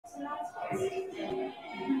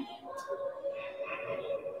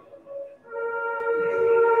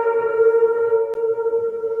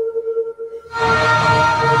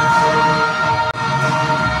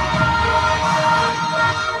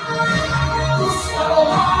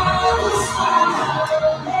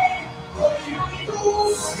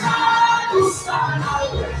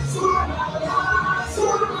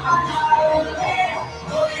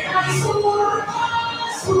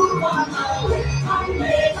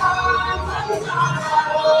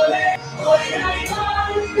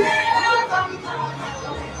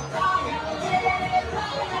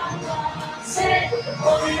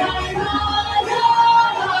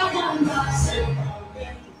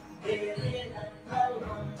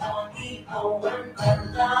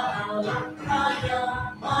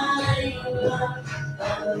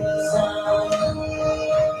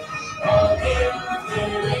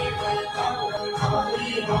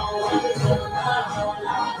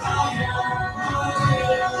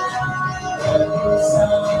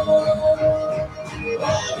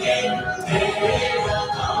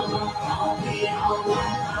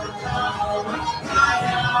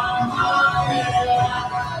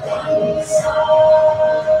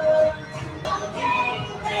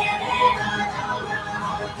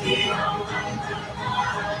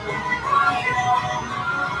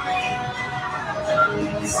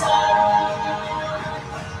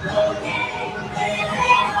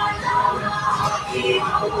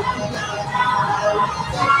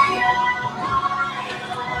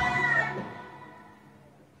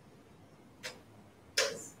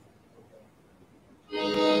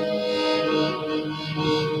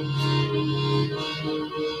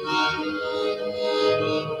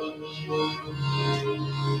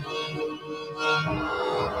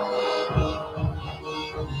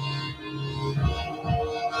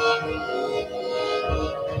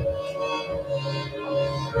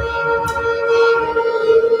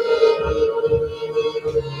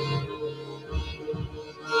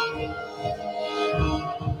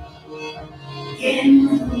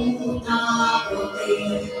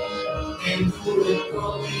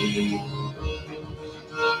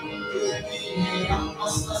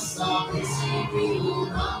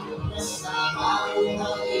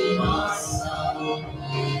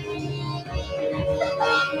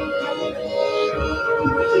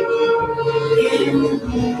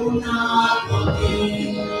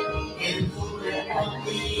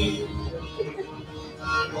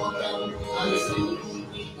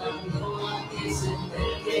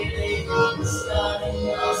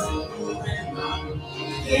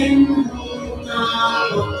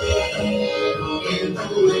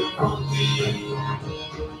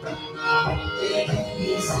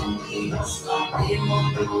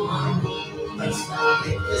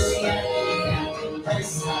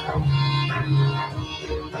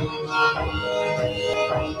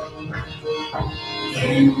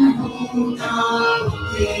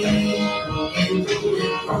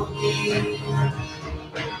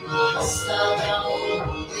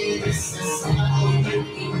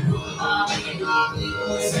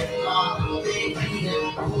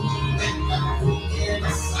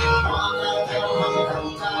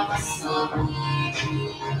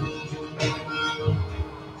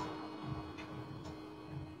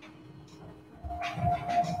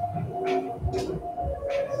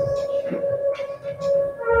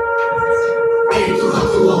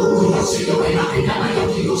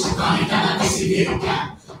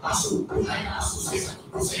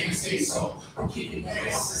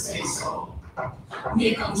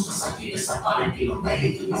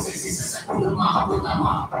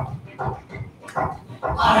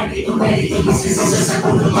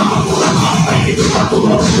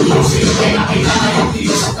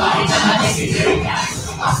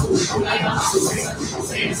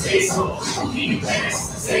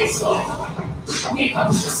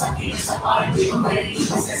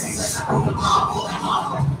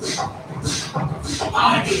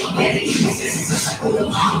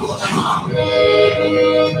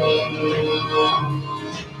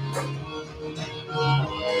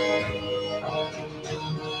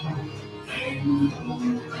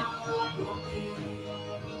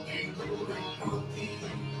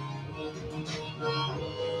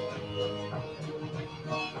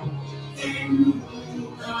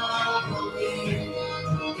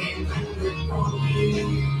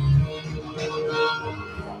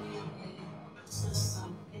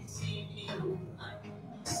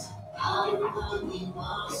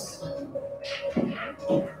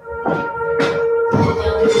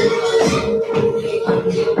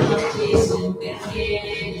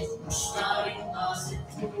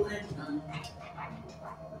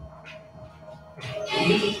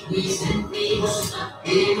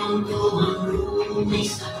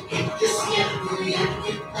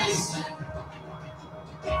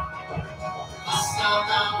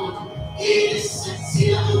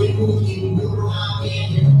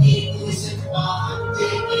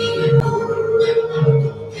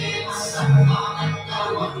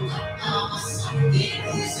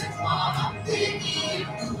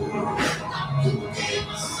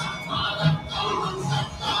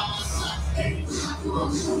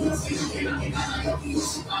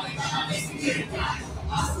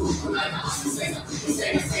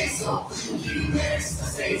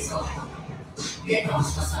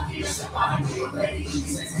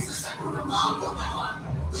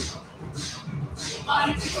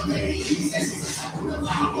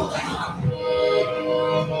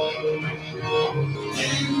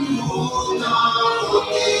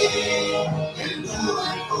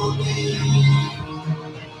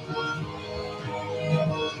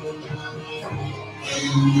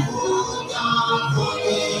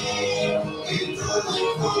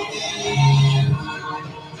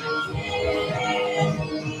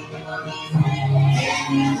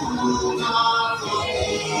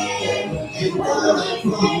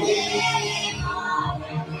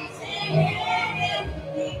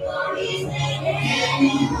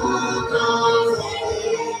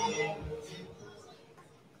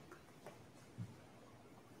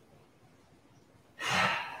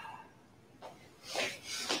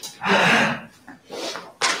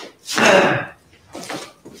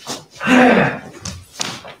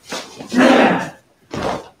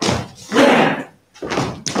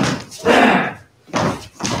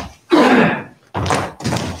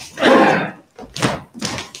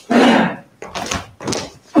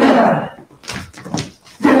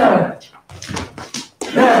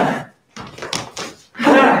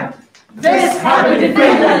This happened in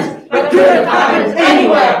Finland, but could have happened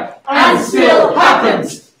anywhere, and still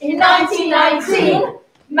happens. In 1919,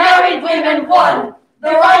 married women won the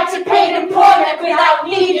right to paid employment without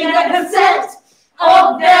needing the consent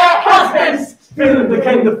of their husbands. Finland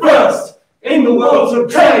became the first in the world to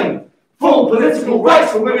obtain full political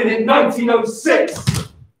rights for women in 1906.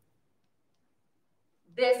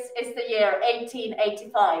 This is the year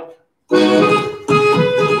 1885.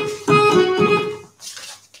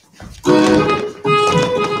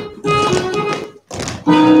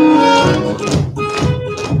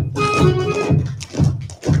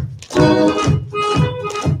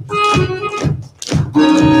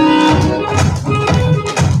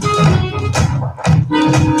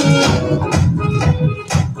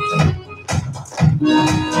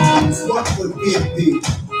 What would it be?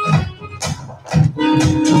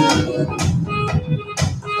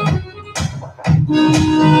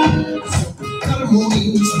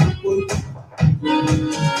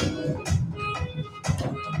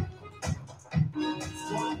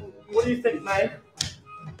 What do you think, May?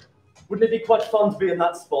 Wouldn't it be quite fun to be in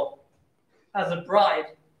that spot? As a bride.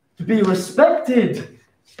 To be respected!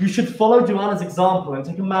 You should follow Joanna's example and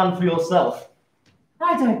take a man for yourself.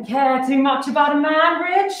 I don't care too much about a man,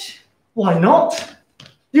 Rich. Why not?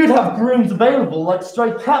 You'd have grooms available like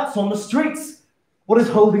stray cats on the streets. What is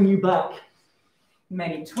holding you back?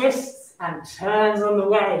 Many twists and turns on the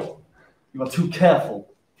way. You are too careful.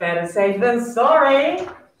 Better safe than sorry.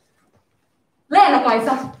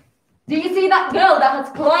 Lena-Kaisa, do you see that girl that has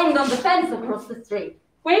climbed on the fence across the street?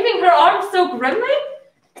 Waving her arms so grimly?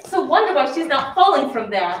 It's a wonder why she's not falling from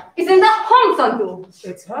there. Isn't that Homsantu?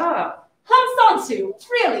 It's her. Homsantu,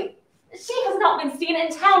 really? She has not been seen in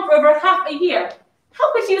town for over half a year.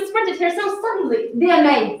 How could she have sprinted here so suddenly? Dear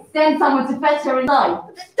maid, send someone to fetch her inside.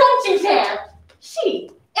 Don't you dare! She,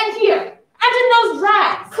 and here, and in those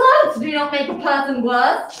rags. Clothes do not make a person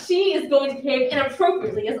worse. She is going to behave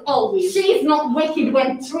inappropriately as always. She is not wicked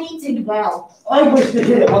when treated well. I wish to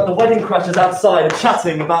hear what the wedding crashers outside are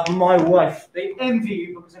chatting about my wife. They envy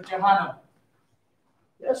you because of Johanna.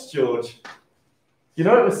 Yes, George. You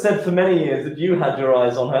know, it was said for many years that you had your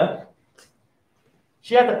eyes on her.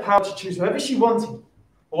 She had the power to choose whoever she wanted.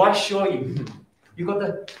 Oh, I assure you, you got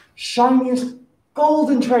the shiniest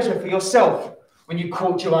golden treasure for yourself when you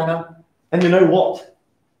caught Joanna. And you know what?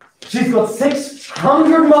 She's got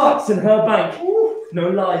 600 marks in her bank. Ooh, no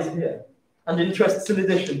lies here. And interests in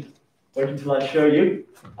addition. Wait until I show you.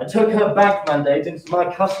 I took her bank mandate into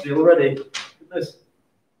my custody already. Look at this.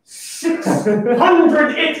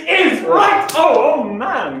 600 it is, right? Oh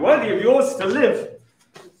man, worthy of yours to live.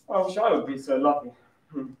 I wish I would be so lucky.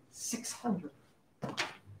 600.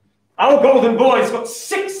 Our golden boy's got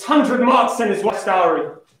 600 marks in his wife's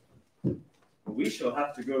dowry. We shall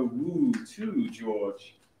have to go woo too,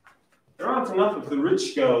 George. There aren't enough of the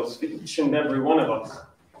rich girls for each and every one of us.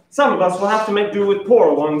 Some of us will have to make do with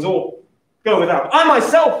poorer ones or go without. I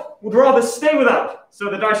myself would rather stay without,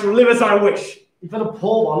 so that I shall live as I wish. Even a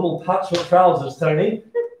poor one will patch your trousers, Tony.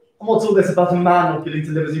 And what's all this about a man not getting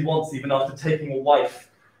to live as he wants even after taking a wife?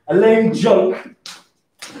 A lame joke.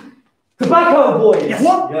 Tobacco, boys! Yes.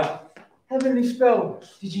 What? Yeah. Heavenly spell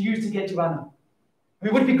did you use to get Joanna? We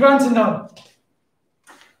would be grand to know.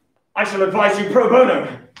 I shall advise you pro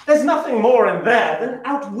bono. There's nothing more in there than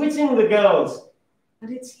outwitting the girls.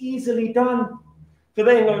 And it's easily done. For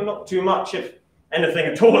they know not too much, if anything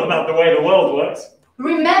at all, about the way the world works.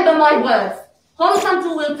 Remember my words.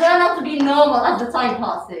 Homsantu will turn out to be normal as the time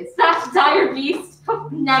passes. That dire beast?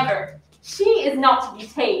 Never. She is not to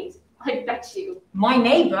be tamed, I bet you. My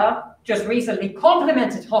neighbour just recently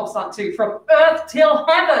complimented Homsantu from earth till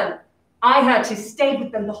heaven. I had to stay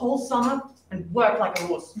with them the whole summer and work like a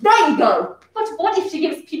horse. There you go. But what if she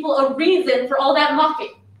gives people a reason for all that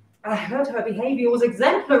mocking? I heard her behaviour was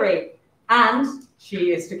exemplary. And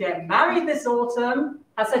she is to get married this autumn.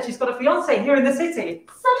 Has said she's got a fiancé here in the city.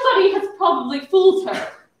 Somebody has probably fooled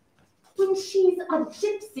her. When she's a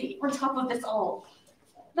gypsy on top of this all.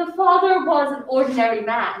 The father was an ordinary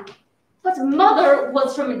man, but mother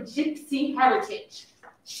was from a gypsy heritage.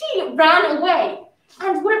 She ran away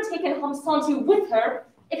and would have taken Homsantu with her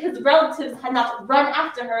if his relatives had not run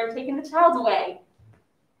after her and taken the child away.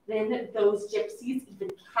 Then those gypsies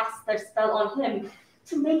even cast their spell on him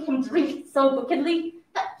to make him drink so wickedly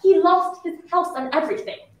that he lost his house and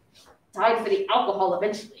everything. Died for the alcohol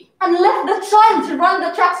eventually. And left the child to run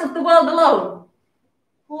the tracks of the world alone.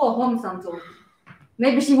 Poor Homsantu.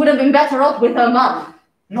 Maybe she would have been better off with her mum.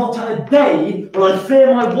 Not a day will I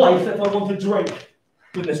fear my wife if I want to drink.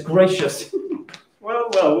 Goodness gracious. Well,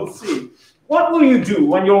 we'll see. What will you do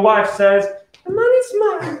when your wife says, "The money's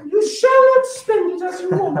mine, you shall not spend it as you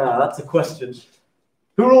want"? That's a question.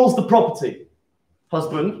 Who rules the property?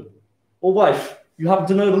 Husband or wife? You happen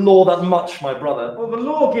to know the law that much, my brother. Well, the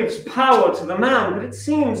law gives power to the man, but it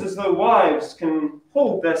seems as though wives can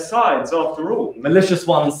hold their sides after all. Malicious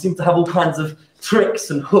ones seem to have all kinds of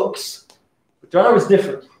tricks and hooks. But Joanna is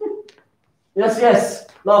different. Yes,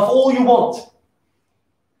 laugh all you want.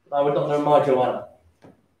 But I would not know my Joanna.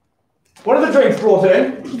 What are the drinks brought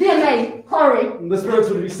in? Dear maid, hurry. The spirits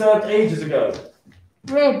would be served ages ago.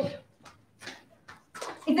 Red.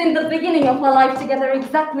 It's in the beginning of my life together,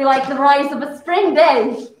 exactly like the rise of a spring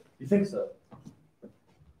day. You think so?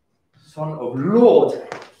 Son of Lord,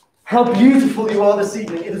 how beautiful you are this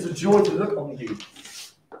evening. It is a joy to look on you.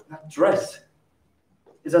 That dress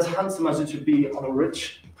is as handsome as it should be on a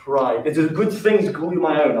rich bride. It is a good thing to call you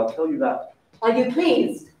my own, I'll tell you that. Are you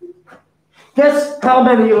pleased? Guess how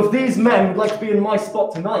many of these men would like to be in my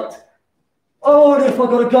spot tonight? Oh, and if I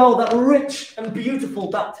got a girl that rich and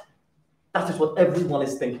beautiful, that is what everyone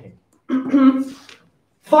is thinking.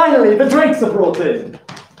 Finally, the drinks are brought in.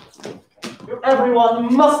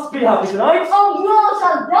 Everyone must be happy tonight. Oh, you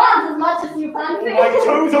shall dance as much as you fancy. My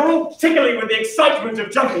toes are all tickling with the excitement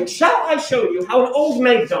of jumping. Shall I show you how an old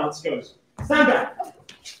maid dance goes? Stand back.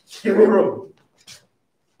 Give me room.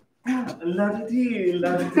 La-da-dee,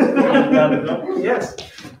 la-da-dee, la-da-da. Yes.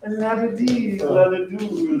 La-da-dee,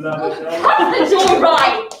 la-da-doo, la-da-da. How's the joy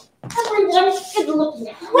right? Everyone is looking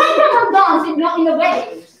at me. Why can't I dance if not in the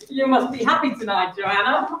wedding? You must be happy tonight,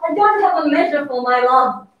 Joanna. I don't have a measure for my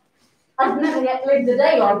love. I've never yet lived a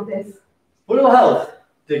day like this. For your health,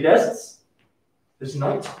 dear guests. This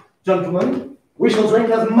night, gentlemen, we shall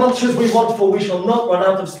drink as much as we want, for we shall not run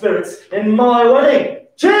out of spirits in my wedding.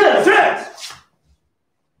 Cheers! Cheers!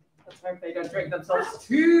 Let's hope they don't drink themselves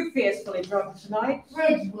too fiercely drunk tonight.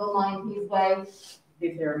 Fridge will mind his way.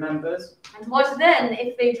 If he remembers. And what then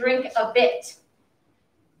if they drink a bit?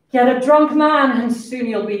 Get a drunk man and soon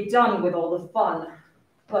you'll be done with all the fun.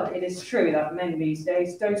 But it is true that men these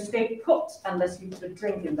days don't stay put unless you put a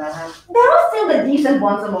drink in their hand. There are still the decent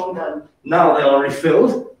ones among them. Now they are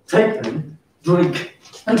refilled. Take them, drink,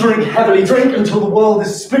 and drink heavily. Drink until the world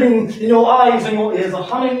is spinning in your eyes and your ears are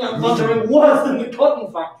humming and thundering worse than the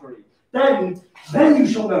cotton factory. Then you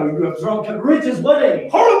shall know you have drunk at Richard's wedding.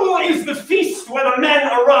 Horrible is the feast where the men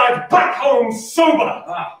arrive back home sober.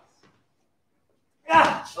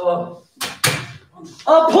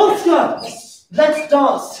 Polska! Let's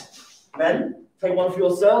dance. Men, take one for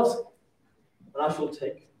yourselves, and I shall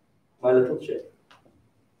take my little chick.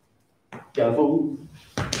 Gavel,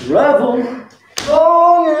 revel,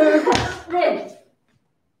 song. Fridge.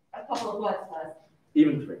 A couple of words first.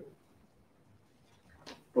 Even three.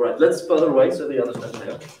 All right, let's further away so the others don't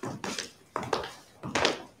hear.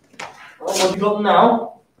 What have you got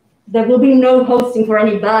now? There will be no hosting for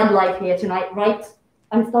any bad life here tonight, right?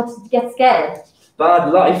 I'm starting to get scared.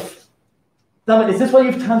 Bad life? Damn it, is this why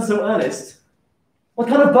you've turned so earnest? What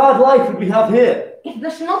kind of bad life would we have here? If the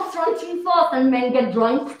schnapps run too fast and men get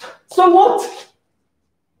drunk. So what?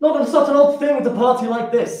 Not that it's such an odd thing with a party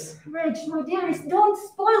like this. Reg, my dearest, don't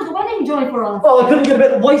spoil the wedding joy for us. Oh, I couldn't get a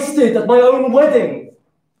bit wasted at my own wedding.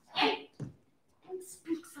 Hey, don't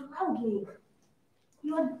speak so loudly.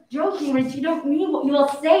 You are joking, Reg. You don't mean what you are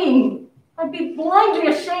saying. I'd be blindly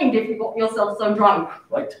ashamed if you got yourself so drunk.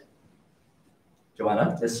 Right.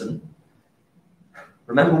 Joanna, listen.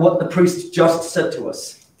 Remember what the priest just said to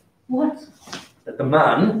us. What? That the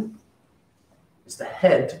man is the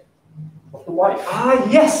head of the wife. Ah,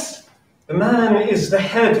 yes! The man is the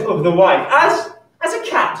head of the wife, as a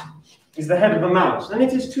cat is the head of a mouse, and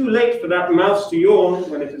it is too late for that mouse to yawn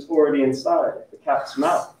when it is already inside the cat's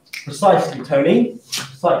mouth. Precisely, Tony.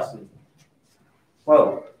 Precisely.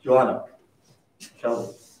 Well, Joanna,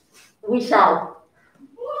 shall we? We shall.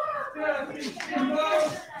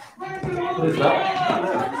 What is that?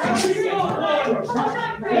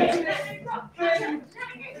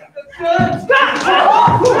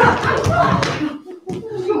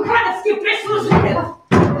 You can't escape this, Susan!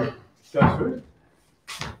 Gertrude?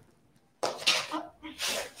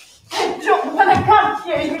 I don't want to come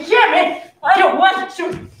here, you hear me? I don't want to.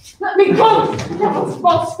 Let me go! Devil's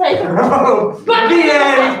false faith! Oh,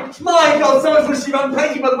 behave! My God, so much was she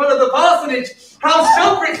unpaid by the will of the parsonage! How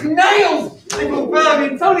Shelbrick's nails! They will burn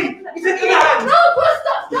in Tony! He's in the man! No,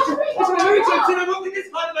 Gustav, stop me! It's an urgent in a book in this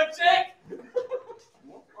kind of a check!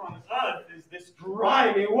 What on earth is this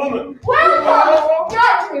grimy woman? Welcome,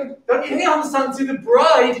 Gertrude! Don't you hear, Sansu? The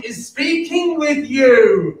bride is speaking with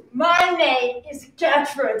you! My name is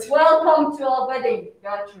Gertrude. Welcome to our wedding,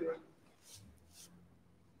 Gertrude.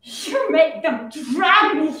 You make them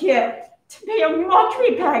drag me here to be a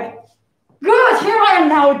mockery bag. Good, here I am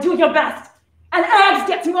now, do your best. And Alex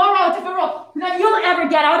gets more out of her all than you'll ever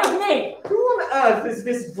get out of me. Who on earth is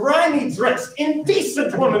this grimy dressed,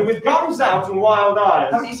 indecent woman with gums out and wild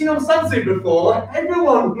eyes? Have you seen Sansu before?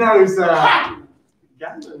 Everyone knows her.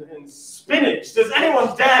 Gammon and spinach. Does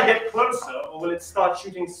anyone dare get closer, or will it start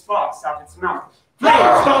shooting sparks out its mouth?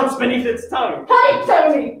 Flames dance beneath its tongue. Cut it,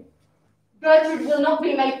 Tony! Gertrude will not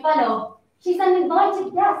be made fun of. She's an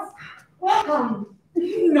invited guest. Welcome.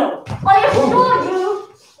 No. I assure you,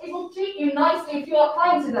 it will treat you nicely if you are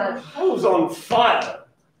kind to her. Who's on fire?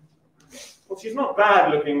 Well, she's not bad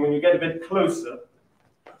looking when you get a bit closer.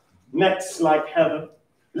 Necks like heather,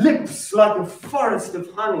 lips like a forest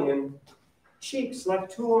of honey, and cheeks like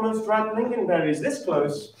two almost ripe lingonberries this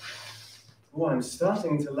close. Oh, I'm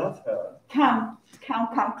starting to love her. Come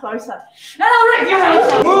closer. And I'll rip your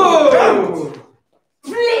house out. Whoa!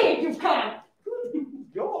 Flee, you can't.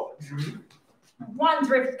 George. I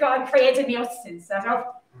wonder if God created me a sin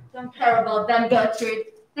setup. Don't care about them, Gertrude.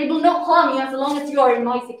 They will not harm you as long as you are in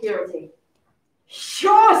my security.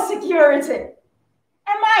 Your security.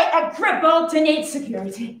 Am I a cripple to need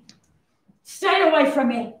security? Stay away from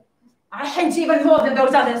me. I hate you even more than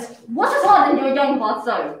those others. What has hardened your young heart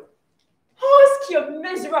so? Ask your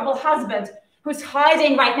miserable husband, who's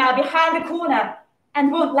hiding right now behind the corner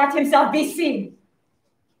and won't let himself be seen.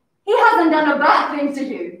 He hasn't done a bad thing to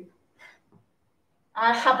you.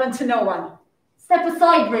 I happen to know one. Step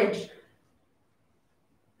aside, Ridge.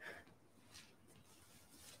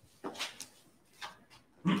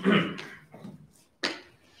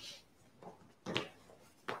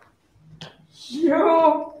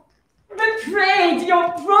 You betrayed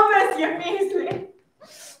your promise, you measly.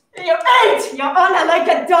 You ate your honor like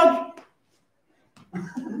a dog.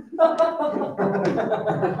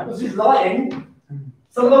 She's lying.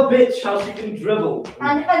 Son of a bitch, how she can dribble.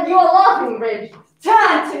 And you're laughing, Ridge.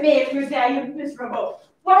 Turn to me if you dare, you miserable.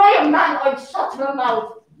 Were I a man, I'd shut her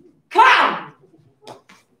mouth. Come!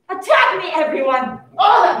 Attack me, everyone,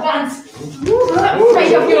 all at once. I'm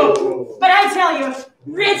afraid of you. But I tell you,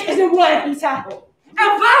 Ridge is a word eater, a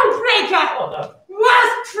vow breaker,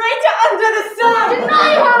 worst traitor under the sun.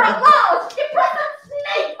 Deny her at last! Depressed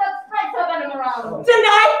snake that spreads her venom around.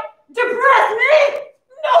 Deny? Depress me?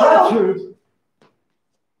 No! Gertrude,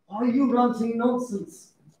 why are you ranting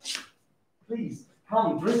nonsense? Please,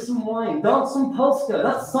 come, drink some wine, dance some polska.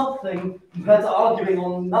 That's something compared to arguing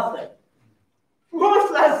on nothing.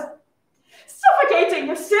 Worthless! Suffocating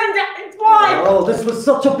your sin and wine! Oh, this was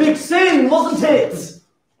such a big sin, wasn't it?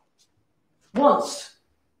 Once,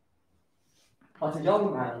 but a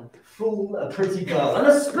young man fool a pretty girl, and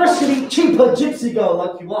especially cheap a gypsy girl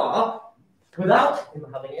like you are, without him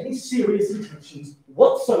having any serious intentions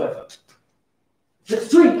whatsoever. Let's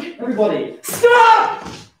drink, everybody. Stop!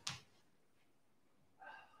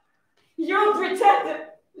 You pretended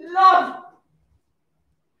love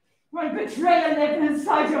when betrayal lived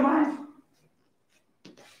inside your mind.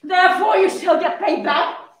 Therefore you shall get paid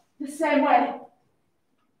back the same way.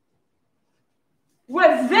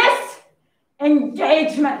 With this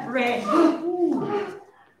engagement ring,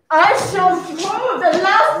 I shall throw the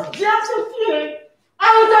last gentle feeling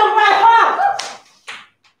out of my heart.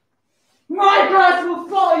 My breath will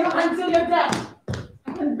follow you until your death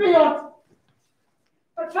and beyond.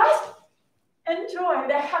 But first, enjoy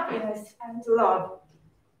the happiness and love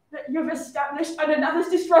that you've established on another's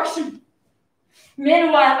destruction.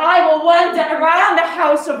 Meanwhile, I will wander around the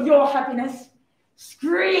house of your happiness,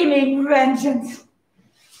 screaming vengeance.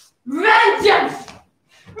 Vengeance!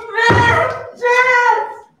 Vengeance!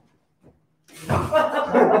 How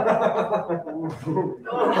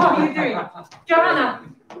are you doing? Joanna?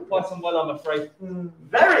 Quite unwell, I'm afraid.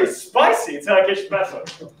 Very spicy Turkish batter.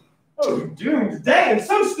 Oh, doomed day, and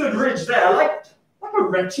so stood Ridge there, like a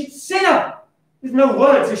wretched sinner, with no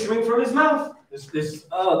words issuing from his mouth. This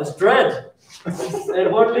dread.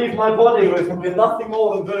 It won't leave my body with nothing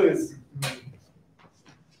more than booze. What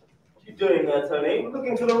are you doing there, Tony?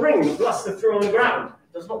 Looking for the ring the bluster threw on the ground.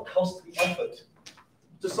 It does not cost the effort.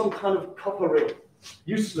 Just some kind of copper ring.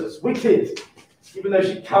 Useless, wicked. Even though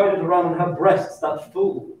she carried it around on her breasts, that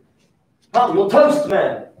fool. Come, your toast,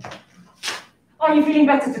 man. Are you feeling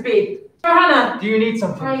better to be? Johanna! Do you need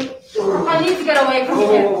something? I need to get away from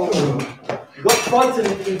him. You got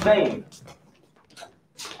frightened in vain. You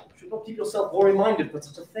should not keep yourself worry-minded for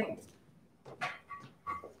such a thing.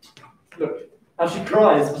 Look, how she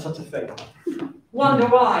cries for such a thing. Wonder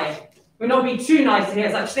why? We'll not be too nice to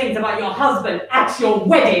hear such things about your husband at your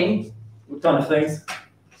wedding. What kind of things?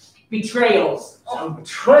 Betrayals. Oh,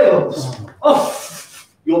 betrayals! Oh,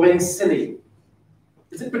 you're being silly.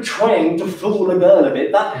 Is it betraying to fool a girl a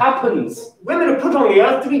bit? That happens. Women are put on the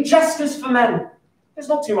earth to be jesters for men. There's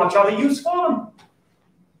not too much other use for them.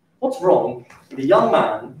 What's wrong with a young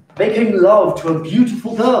man making love to a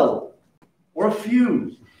beautiful girl? Or a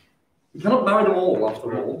few? You cannot marry them all,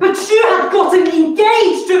 after all. But you have gotten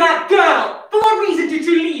engaged to that girl! For what reason did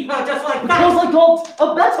you leave her just like that? Because I got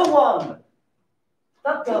a better one!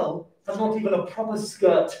 That girl has not even a proper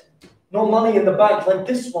skirt, nor money in the bank like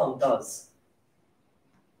this one does.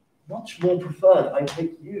 Much more preferred, I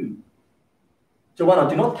take you. Joanna,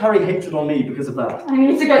 do not carry hatred on me because of that. I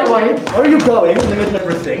need to get away. Where are you going in the middle of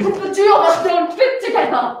everything? The two of us don't fit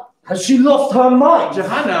together. Has she lost her mind?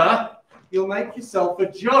 Johanna, you'll make yourself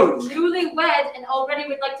a joke. Newly wed and already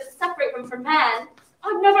would like to separate from her man.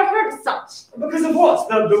 I've never heard of such. Because of what?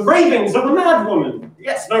 The ravings of a mad woman.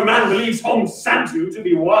 Yes, no man believes Hom Santu to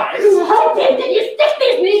be wise. How deep did you stick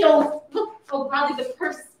these needles? Look how badly the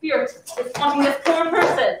cursed spirit is haunting this poor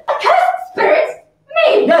person. A cursed spirit?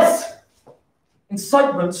 Me? Yes!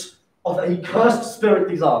 Incitement of a cursed spirit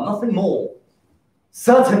these are, nothing more.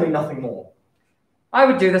 Certainly nothing more. I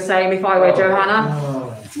would do the same if I were Johanna.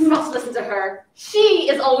 You must listen to her. She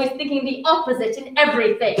is always thinking the opposite in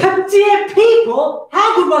everything. But dear people,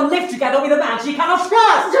 how could one live together with a man she cannot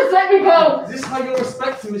trust? Just let me go. Is this how you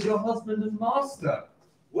respect him as your husband and master?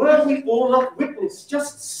 Were we all not witness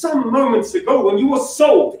just some moments ago when you were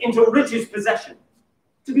sold into Ridge's possession?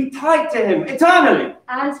 To be tied to him eternally.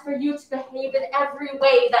 And for you to behave in every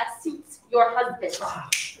way that suits your husband.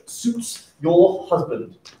 Suits your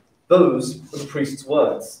husband. Those were the priest's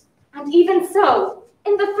words. And even so,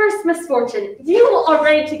 in the first misfortune, you are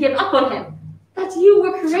ready to give up on him. That you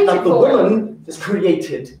were created That the for. woman is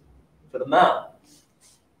created for the man.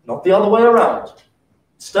 Not the other way around. It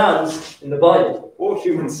stands in the Bible. Or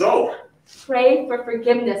human soul. Pray for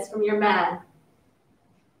forgiveness from your man.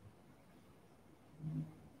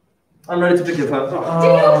 I'm ready to forgive her.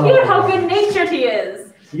 Do you hear how good-natured he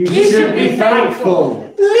is? You should be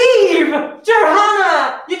thankful. Leave!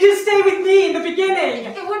 Johanna! You can stay with me in the beginning!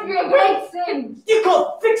 It would be a great sin. You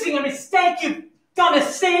call fixing a mistake, you've done a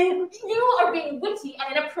sin! You are being witty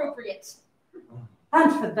and inappropriate.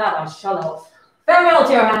 And for that I shall off. Farewell,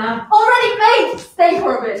 Johanna. Already paid! Stay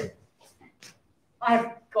for a bit. I've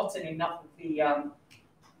gotten enough of the,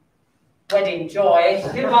 wedding joy.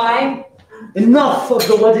 Goodbye. Enough of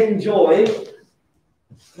the wedding joy.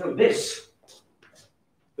 No, this.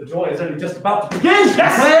 The joy is only just about to begin. Yes!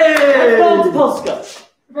 Hey! Old Polska.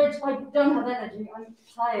 Rich, I don't have energy. I'm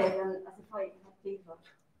tired and as if I have fever.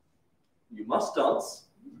 You must dance.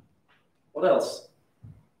 What else?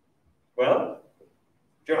 Well,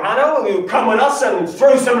 Johanna, will you come with us and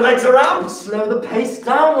throw some legs around? Slow the pace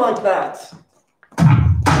down like that.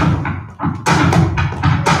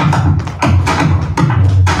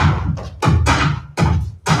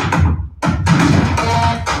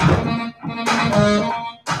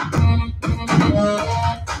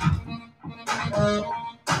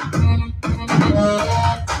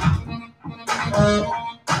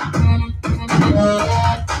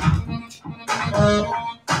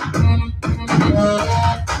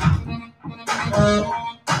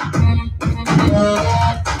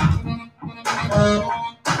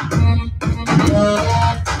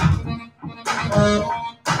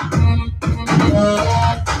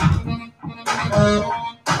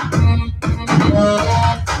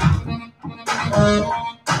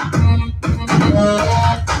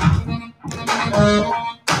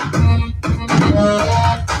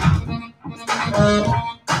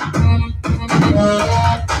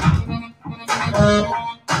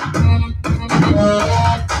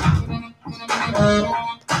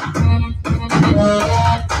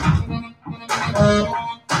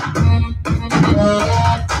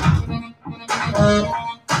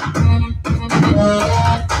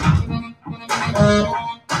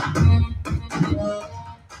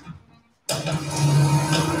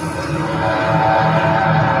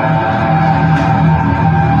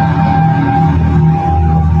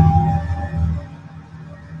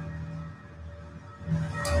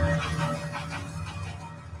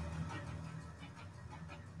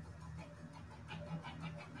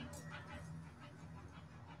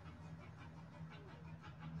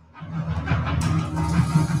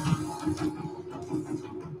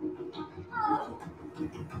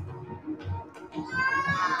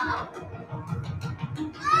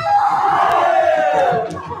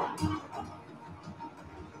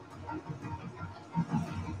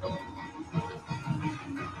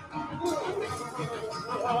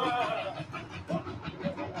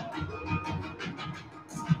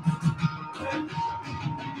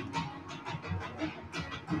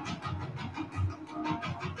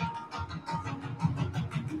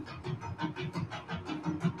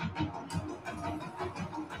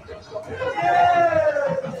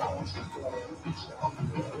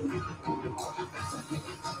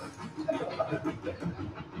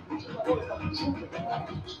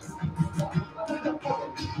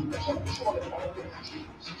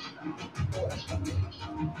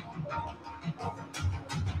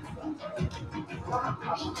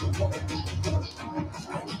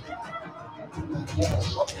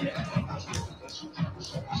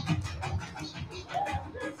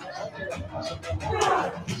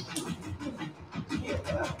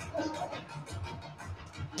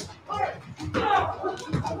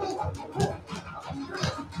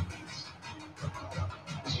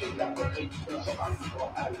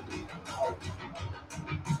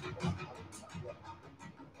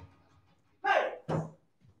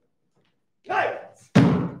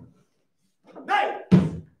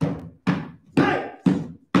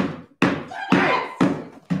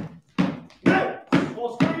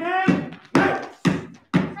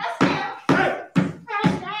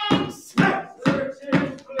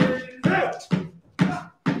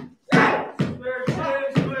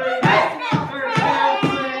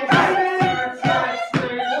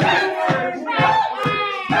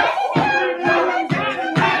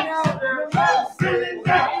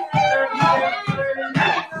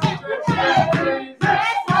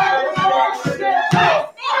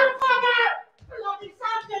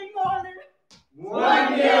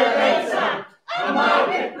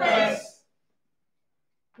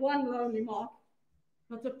 One lonely mark,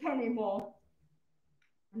 not a penny more.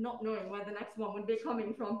 Not knowing where the next one would be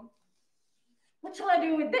coming from. What shall I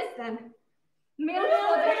do with this then? Milk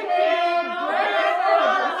for the kid, bread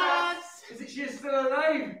for the Is it she's still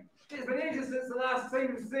alive? It's been ages since the last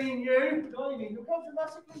time we've seen you. Blimey, look how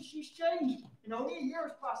dramatically she's changed. In only a year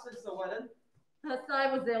has passed since the wedding. First I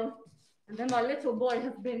was ill, and then my little boy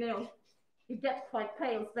has been ill. He gets quite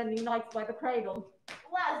pale, spending nights by the cradle.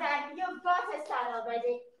 Well then, you've got a son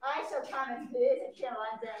already. I shall come and visit you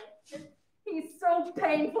one day. He's so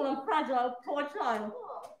painful and fragile, poor child.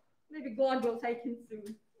 Oh. Maybe God will take him soon.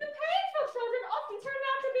 The painful children often turn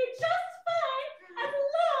out to be just fine as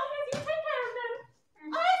long as you take care of them.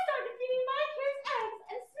 I started feeding my kids eggs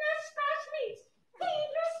and snatch fresh meat. He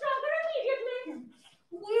grew stronger immediately.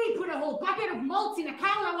 We put a whole bucket of malts in a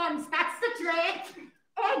cow at once, that's the trick.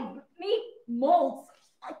 Egg, meat, malts.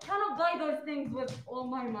 I cannot buy those things with all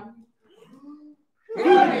my money.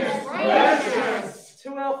 Goodness gracious!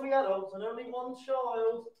 2 healthy adults and only 1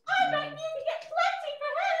 child. I might need to get plenty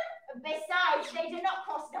for him. Besides, they do not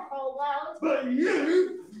cost the whole world. But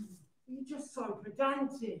you! You're just so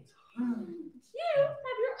pedantic. You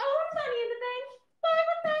have your own money in the bank. Buy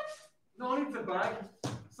with that. No need to beg.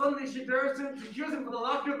 Suddenly she dares to accuse him for the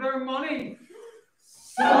lack of their money.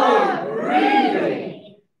 So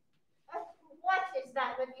greedy! What is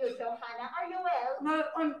that with you, Johanna? Are you ill? No,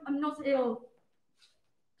 I'm not ill.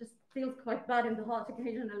 Just feels quite bad in the heart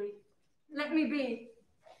occasionally. Let me be.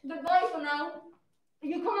 Goodbye for now.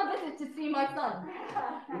 You come a visit to see my son.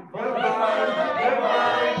 Goodbye.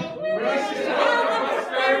 Wish you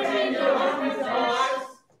prosperity in your husband's life.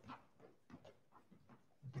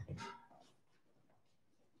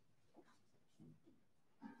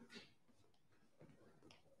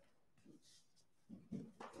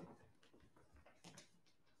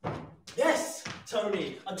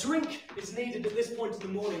 Tony, a drink is needed at this point in the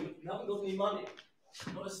morning. You haven't got any money.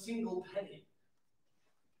 Not a single penny.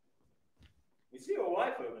 You see your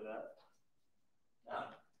wife over there? Ah.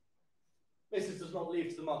 Mrs. does not leave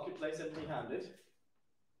to the marketplace empty-handed.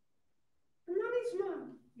 The money's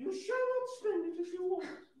mine. You shall not spend it if you want.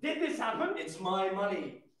 Did this happen? It's my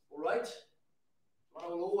money, all right? I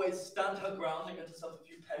will always stand her ground and get herself a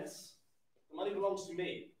few pence. The money belongs to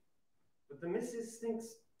me. But the missus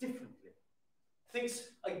thinks differently. Thinks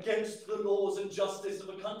against the laws and justice of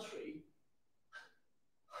a country.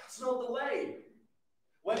 It's not the way.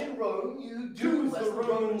 When in Rome, you do as the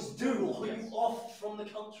Romans do, or you off from the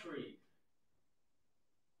country.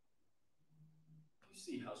 You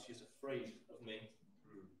see how she's afraid of me.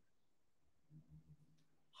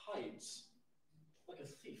 Hides, like a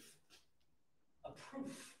thief, a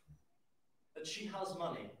proof that she has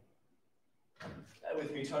money. Bear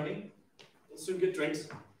with me, Tony. We'll soon get drinks.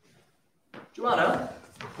 Joanna,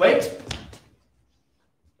 wait.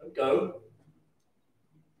 Don't go.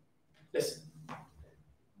 Listen.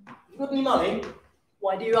 You got any money?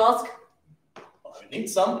 Why do you ask? Well, I need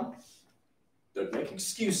some. Don't make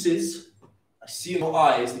excuses. I see in your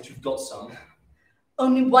eyes that you've got some.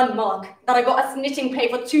 Only 1 mark that I got as knitting pay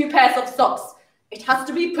for 2 pairs of socks. It has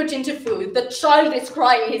to be put into food. The child is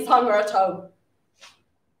crying his hunger at home.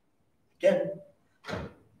 Again,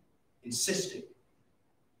 insisting.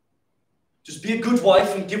 Just be a good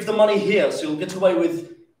wife and give the money here so you'll get away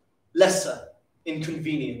with lesser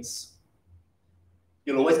inconvenience.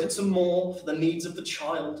 You'll always get some more for the needs of the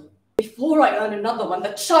child. Before I earn another one,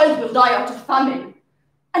 the child will die out of famine.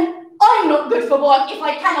 And I'm not good for work if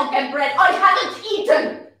I cannot get bread. I haven't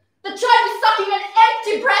eaten. The child is sucking an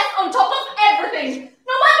empty breast on top of everything.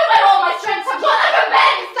 No wonder where all my strengths have gone. I can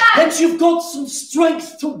barely stand. Yet you've got some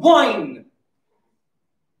strength to whine.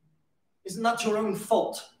 Isn't that your own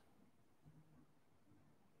fault?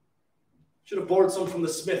 Should have borrowed some from the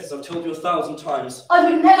Smiths, I've told you 1,000 times. I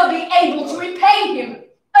would never be able to repay him.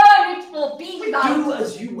 Earn it or be without. Do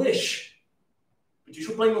as you wish. But you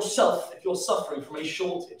shall blame yourself if you're suffering from a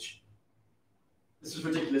shortage. This is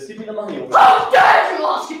ridiculous. Give me the money already. How dare you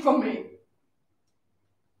ask it from me?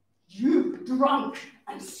 You drunk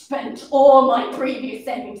and spent all my previous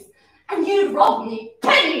savings, and you robbed me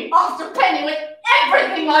penny after penny with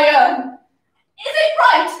everything I earn. Is it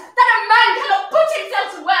right that a man cannot put himself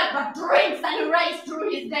to work but drinks and erase through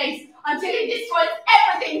his days until he destroys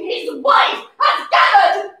everything his wife has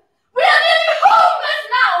gathered? We are nearly homeless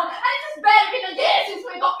now, and it has barely been a year since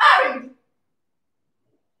we got married.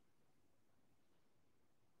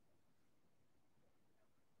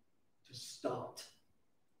 To start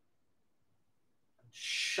and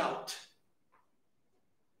shout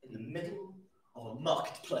in the middle of a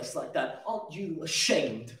marketplace like that, aren't you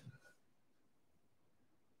ashamed?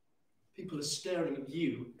 People are staring at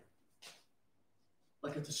you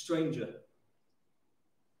like at a stranger.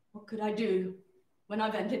 What could I do when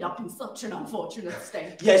I've ended up in such an unfortunate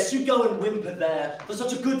state? Yes, you go and whimper there for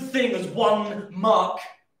such a good thing as 1 mark.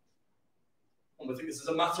 One would think this is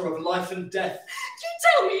a matter of life and death. You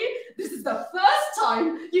tell me this is the first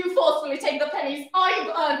time you forcefully take the pennies I've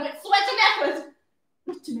earned with sweat and effort.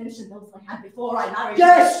 Not to mention those I had before I married you.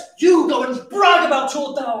 Yes, you go and brag about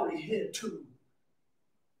your dowry here too.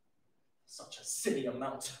 Such a silly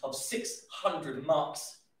amount of 600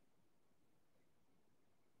 marks.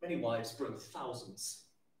 Many wives bring thousands,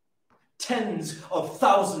 tens of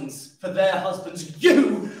thousands for their husbands.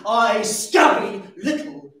 You, I scabby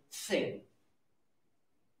little thing.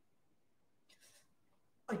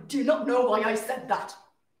 I do not know why I said that.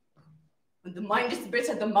 When the mind is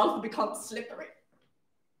bitter, the mouth becomes slippery.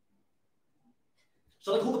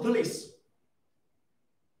 Shall I call the police?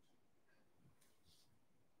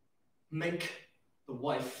 Make the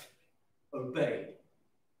wife obey.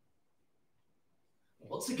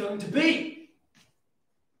 What's it going to be?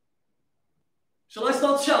 Shall I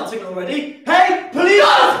start shouting already? Hey,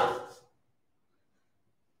 police!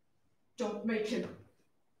 Don't make him.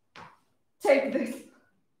 Take this.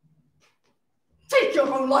 Take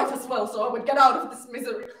your own life as well, so I would get out of this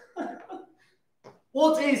misery.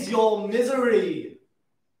 What is your misery?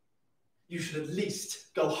 You should at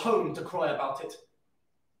least go home to cry about it,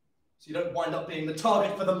 so you don't wind up being the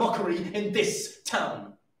target for the mockery in this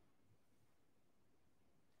town.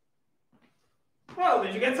 Well,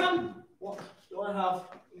 did you get some? What do I have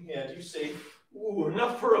in here? Do you see? Ooh,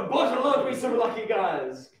 enough for a bottle, aren't we some lucky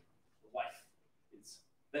guys? The wife is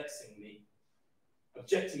vexing me,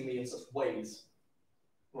 objecting me in such ways.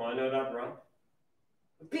 Well, I know that, right?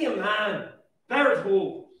 But be a man. Bear it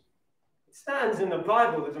all. It stands in the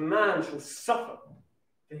Bible that a man shall suffer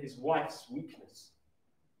for his wife's weakness.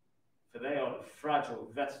 for they are the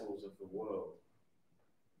fragile vessels of the world.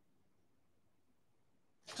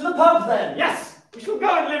 To the pub then! Yes! We shall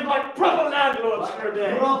go and live like proper landlords for a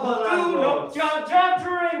day. Proper landlords. Do not judge a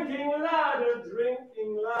drinking lad, a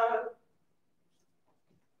drinking lad.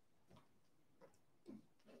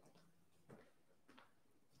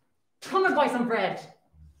 Come and buy some bread.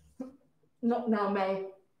 Not now, May.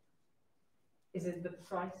 Is it the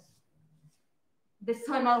price? This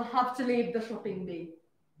time I'll have to leave the shopping bee.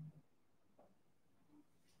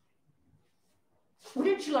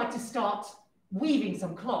 Wouldn't you like to start weaving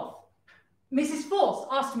some cloth? Mrs. Force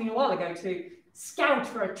asked me a while ago to scout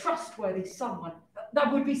for a trustworthy someone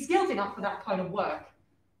that would be skilled enough for that kind of work.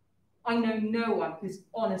 I know no one whose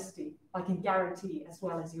honesty I can guarantee as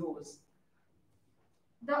well as yours.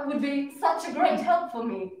 That would be such a great help for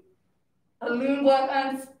me. A loom work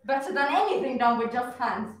earns better than anything done with just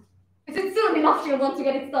hands. Is it soon enough she'll want to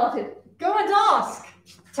get it started? Go and ask.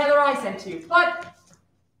 Tell her I sent you. But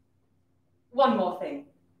one more thing,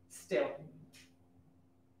 still.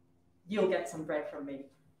 You'll get some bread from me.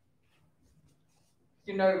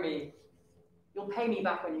 You know me. You'll pay me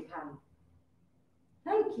back when you can.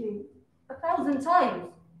 Thank you. 1,000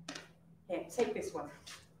 times. Here, take this one.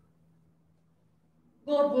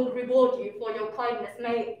 God will reward you for your kindness,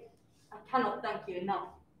 May. I cannot thank you enough.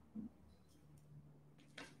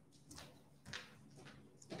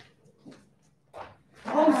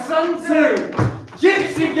 Oh, Santu!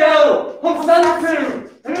 Gypsy girl! Oh, Santu!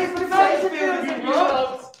 Who's the face of you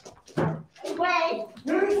girls? Wait,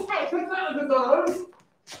 Who's taken out of those?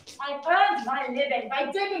 I earned my living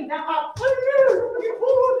by digging them up. Oh no! You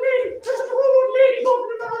poor lady! There's a poor lady got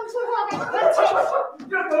the man.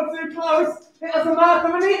 You're not too close! It has a mark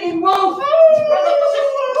of an eating wolf!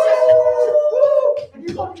 Have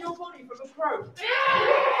you got your body from the throat?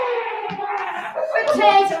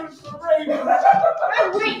 Potatoes!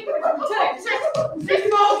 And wait! This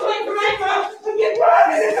small thing for myself! And get back!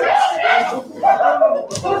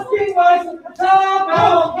 Hosting mice!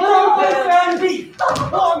 And beef!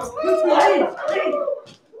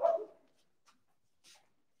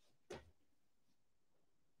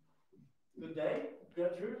 Good day,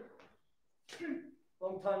 Gertrude.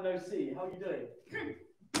 Long time no see. How are you doing?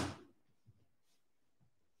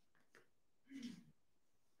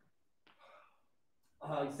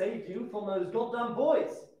 I saved you from those goddamn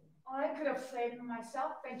boys. I could have saved them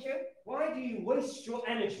myself, thank you. Why do you waste your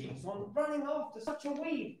energies on running after such a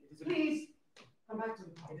weed? Please, come back to the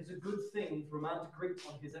pub. It is a good thing for a man to greet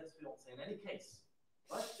on his ex-fiancée in any case.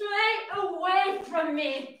 Right? Stay away from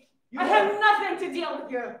me! I have nothing to deal with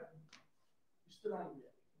you. You're still angry.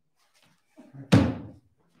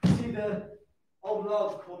 See, the old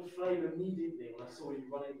love caught flame immediately when I saw you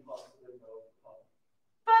running past the window of the pub.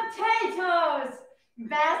 Potatoes!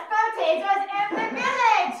 Best potatoes in the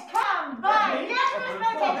village! Come buy! Yes,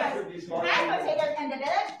 potatoes! Best potatoes in the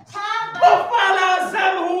village! Come buy! Bofala,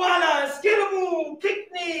 Zamhuala, Skidaboo,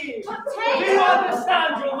 Kickney! Potatoes! Do you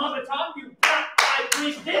understand your mother tongue, you black-eyed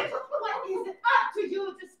priest dick? What is it up to you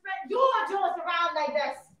to spread your jaws around like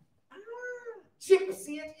this?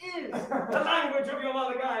 Gypsy it is! The language of your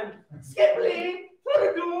mother kind. Skipply,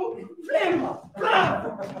 Furagoo, Flim, Blam!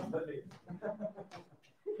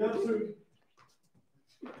 Gertrude,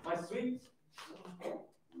 my sweet,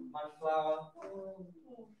 my flower,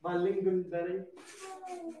 my lingonberry,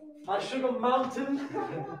 my sugar mountain.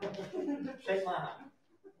 Shake my hand.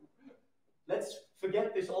 Let's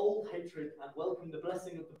forget this old hatred and welcome the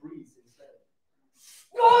blessing of the breeze instead.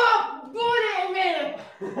 Oh, good evening!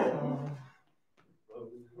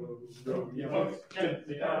 Row your boat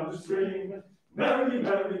gently down the stream. Merrily,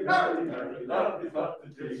 merrily, merrily, merrily, love is but a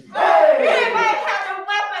dream. If I had a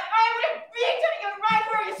weapon, I would have beaten you right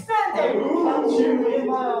where you're standing! Catch you in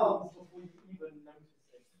my arms before you even notice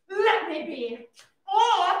it. Let me be,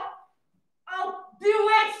 or I'll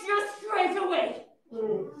bewitch you straight away!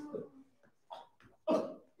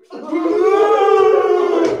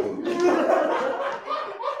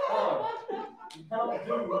 You can't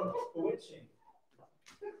do bewitching.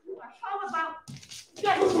 How about this?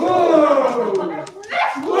 Whoa!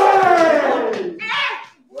 This Way!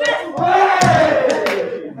 This Way!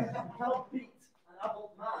 You can't beat an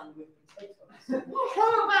adult man with potatoes.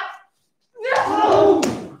 How about this? Oh!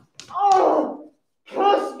 Oh!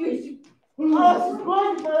 Curse you! I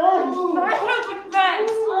have a man!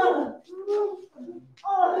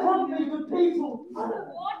 Help me, good people!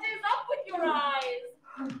 What is up with your eyes?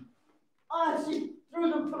 She threw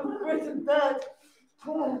them full of grit and dirt.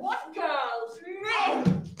 What girls? Me!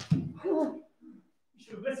 You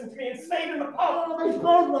should have listened to me and stayed in the pub. They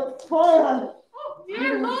burn like fire. Oh,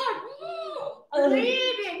 dear Lord!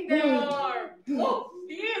 Bleeding there! Oh,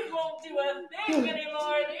 these won't do think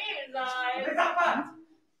anymore these eyes. Pick up that!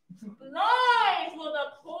 Blind will the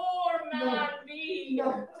poor man be.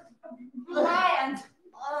 Blind.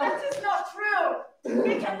 That is not true.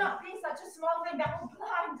 It cannot be such a small thing that will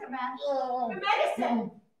blind a man.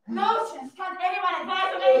 Medicine, lotions. Can anyone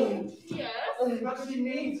advise me? Yes. But she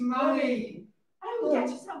needs money. I will get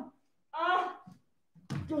you some. Run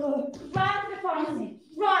to the pharmacy.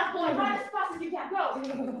 Run, boy. Run as fast as you can. Go.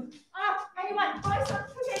 Anyone? Buy some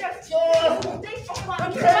potatoes. Please, anyone.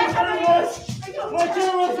 My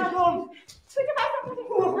generals are gone! Quick, buy some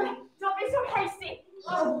potatoes. Don't be so hasty.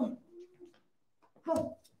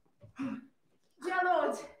 Dear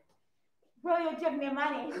Lord, will you give me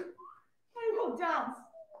money? I will dance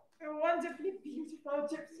a wonderfully beautiful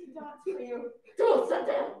gypsy dance for you. Du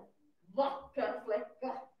sådär vacker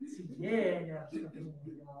flicka.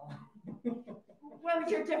 Will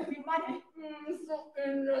you give me money? Så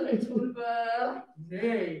innerligt hon väl.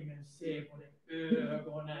 Nej, men se på de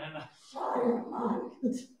ögonen. Charmant.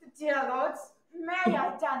 Dear Lord, may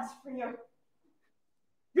I dance for you?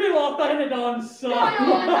 Vi låter henne dansa!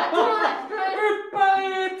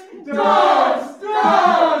 Ypperligt! Dans!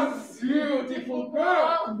 Dans! Beautiful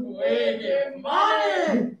girl! Wave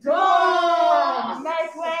money! Dans!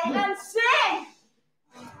 Make way and sing!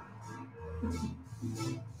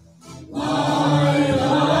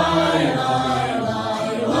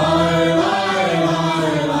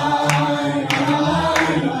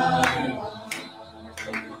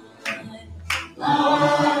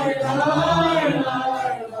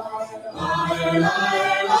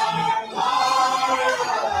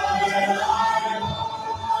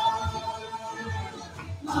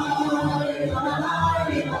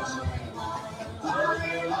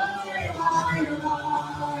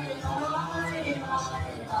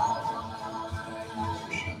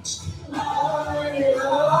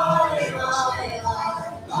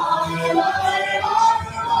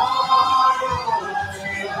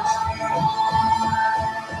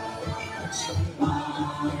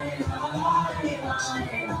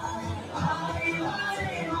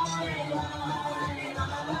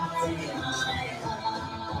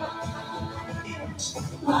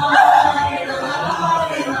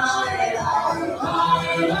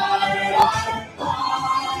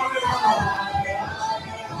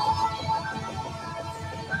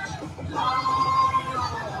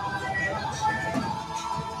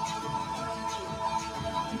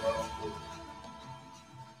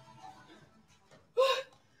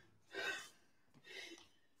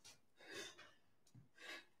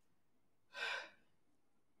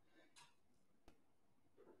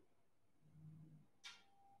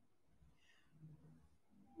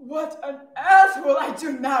 What on earth will I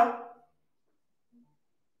do now?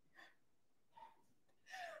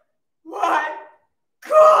 Why,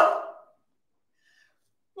 God?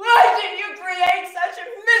 Why did you create such a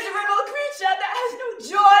miserable creature that has no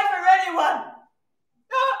joy for anyone?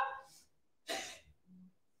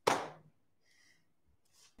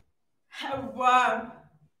 A worm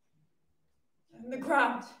in the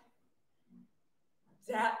ground.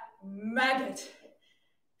 That maggot.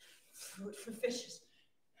 Food for fishes.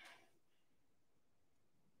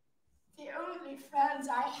 The only friends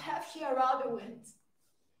I have here are the winds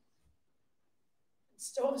and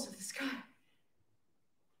storms of the sky.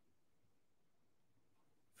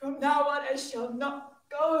 From now on, I shall not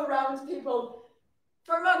go around people,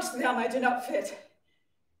 for amongst them I do not fit.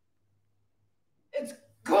 It's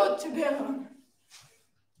good to be alone.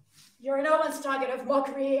 You're no one's target of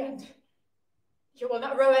mockery, and you will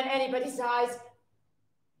not ruin anybody's eyes.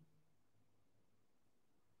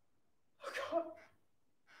 Oh God.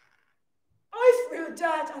 I threw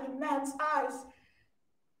dirt on a man's eyes.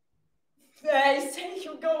 They say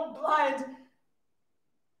you go blind.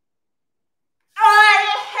 I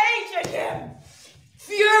hated him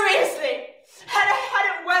furiously. Had I had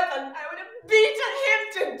a weapon, I would have beaten him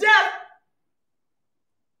to death.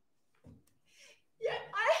 Yet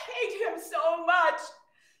I hate him so much.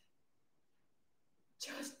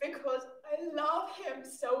 Just because I love him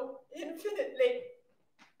so infinitely.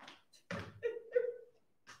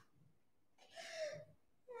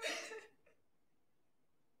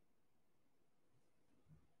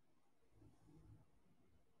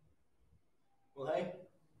 Well, hey,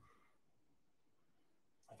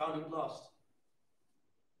 I found him at last.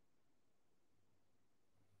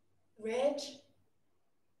 Reg,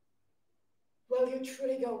 will you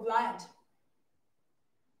truly go blind?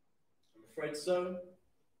 I'm afraid so.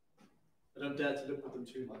 I don't dare to look at them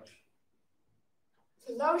too much.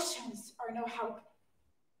 The lotions are no help.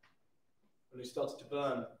 When he started to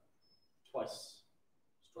burn, twice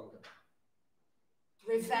stronger.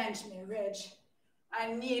 Revenge me, Reg.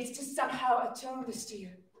 I need to somehow atone this to you.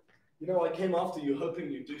 You know, I came after you hoping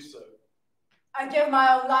you'd do so. I give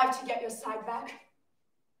my own life to get your sight back.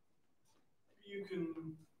 You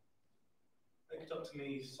can make it up to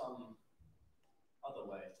me some other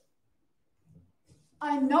way.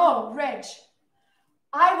 I know, Reg.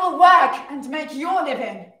 I will work and make your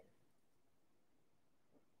living.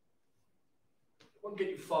 It won't get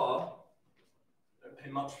you far. Don't pay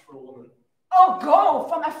much for a woman. Oh, go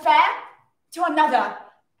from a fair to another,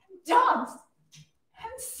 and dance,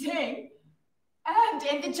 and sing. And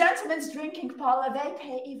in the gentleman's drinking parlor, they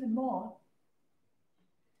pay even more.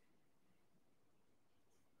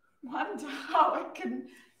 Wonder how I can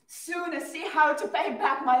sooner see how to pay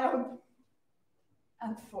back my own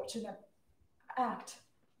unfortunate act.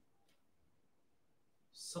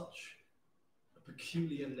 Such a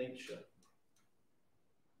peculiar nature.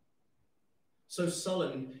 So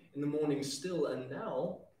sullen in the morning still, and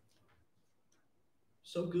now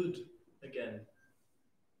so good again.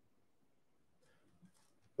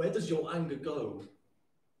 Where does your anger go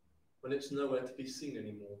when it's nowhere to be seen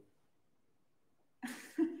anymore?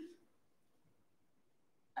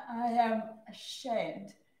 I am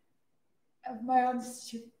ashamed of my own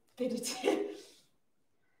stupidity.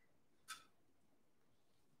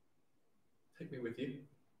 Take me with you.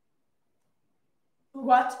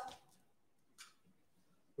 What?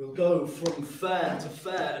 We'll go from fair to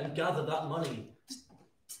fair and gather that money.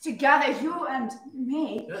 To gather you and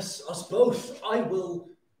me? Yes, us both. I will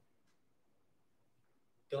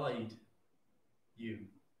guide you.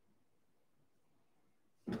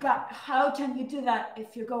 But how can you do that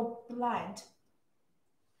if you go blind?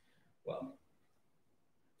 Well,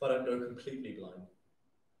 if I don't go completely blind.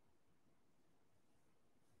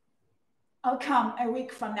 I'll come a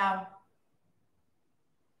week from now.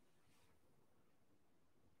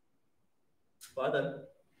 Bye then.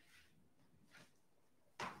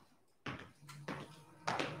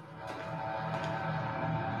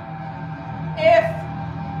 If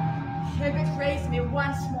he betrays me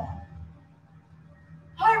once more,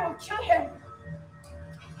 I will kill him.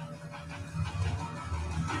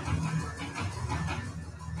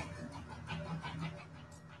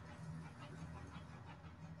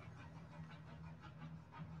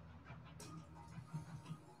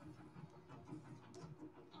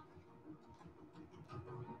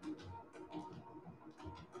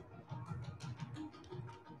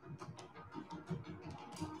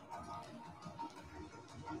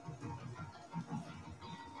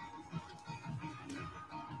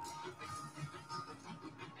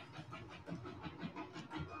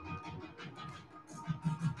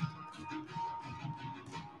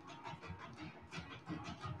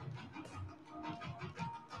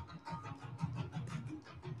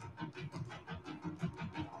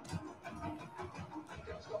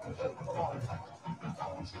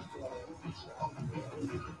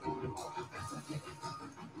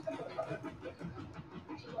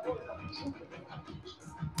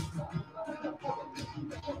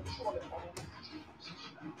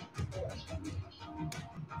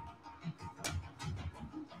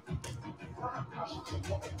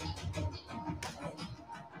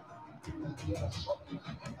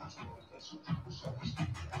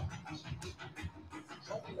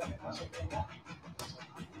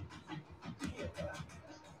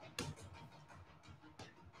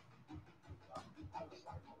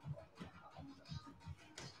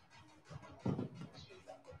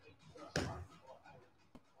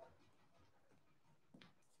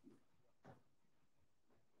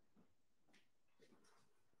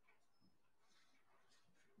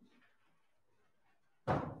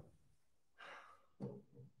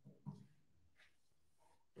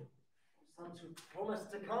 Sons who promised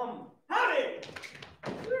to come. Howdy!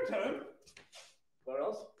 You're at home. Where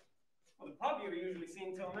else? Well, the pub you were usually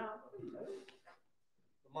seen till now.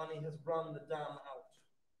 The money has run the dam out.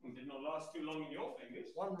 It did not last too long in your fingers.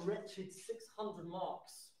 One wretched 600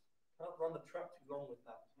 marks. Can't run the trap too long with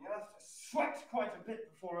that. You have to sweat quite a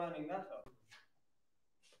bit before earning that up.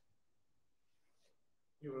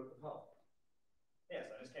 You were at the pub? Yes,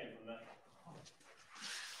 I just came from there.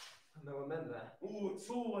 And there were men there. Oh, it's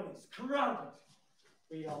always crowded.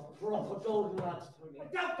 We are proper golden lads, Tony. I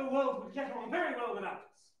doubt the world would get on very well without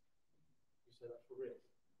us. You say that for real?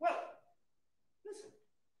 Well, listen.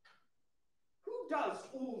 Who does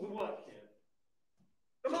all the work here?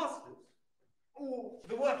 The masters, or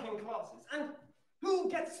the working classes? And who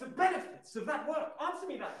gets the benefits of that work? Answer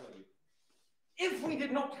me that, will you? If we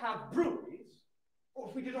did not have breweries, or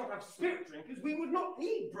if we did not have spirit drinkers, we would not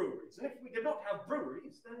need breweries. And if we did not have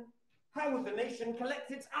breweries, then how would the nation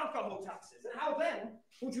collect its alcohol taxes? And how then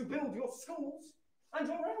would you build your schools and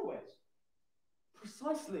your railways?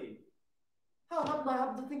 Precisely. How hadn't I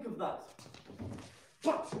happened to think of that?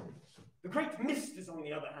 But the great mist is, on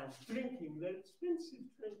the other hand, drinking their expensive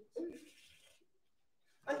drinks.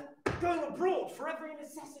 And going abroad for every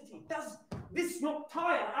necessity. Does this not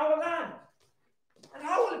tire our land? And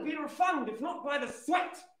how will it be refunded if not by the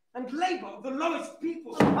sweat and labour of the lowest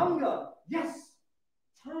people? And hunger! Yes,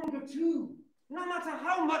 hunger too. No matter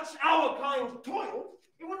how much our kind toiled,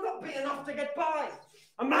 it will not be enough to get by.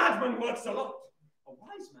 A madman works a lot. A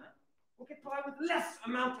wise man will get by with less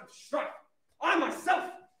amount of strife. I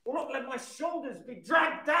myself will not let my shoulders be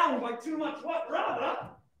dragged down by too much work. Rather,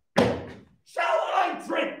 shall I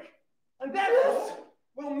drink? And therefore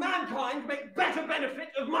will mankind make better benefit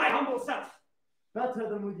of my humble self. Better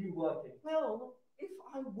than with you working. Well, if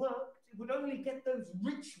I worked, it would only get those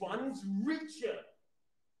rich ones richer.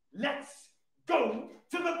 Let's go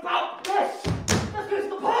to the pub! Yes! Let's go to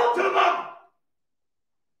the pub! To the pub!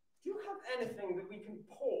 Do you have anything that we can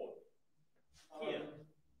pour here?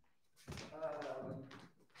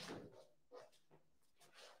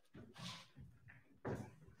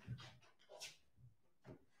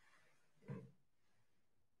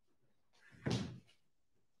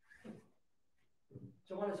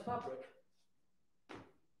 Joanna's fabric.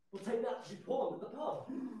 We'll take that to be pawned at the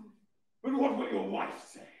pub. But what will your wife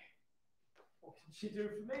say? What can she do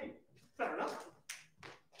for me? Fair enough.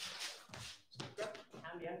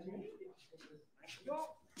 Hand the hand to me.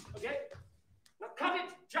 Okay. Now cut it.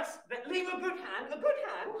 Just leave a good hand. A good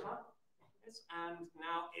hand. Yes, and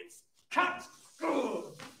now it's cut. Good.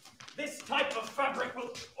 This type of fabric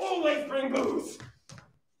will always bring booze.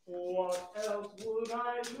 What else would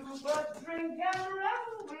I do but drink and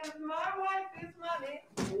revel with my wife's money?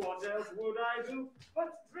 What else would I do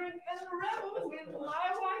but drink and revel with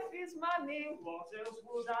my wife's money? What else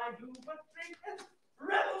would I do but drink and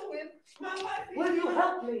revel with my wife's money? Will you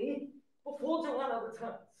help me before Joanna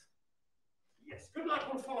returns? Yes, good luck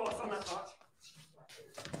and follow us on that part.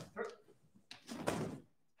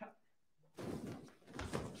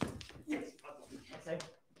 Yes, okay.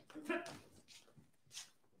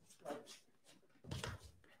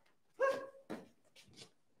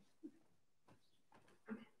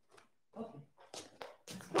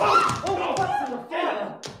 Oh, what's in the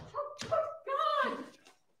fire? Oh, God!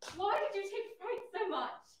 Why did you take fright so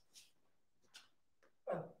much?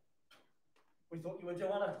 We thought you were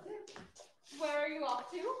Joanna. Where are you off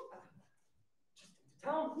to? Just into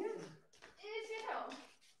town. Is she at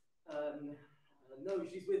home? No,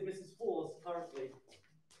 she's with Mrs. Force currently.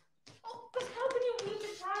 Oh, but how can you leave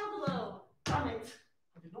the child alone? Damn it!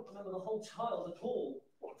 I did not remember the whole child at all.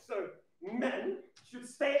 What, so men should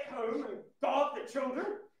stay at home and guard the children?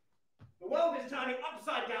 The world is turning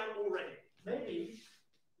upside down already. Maybe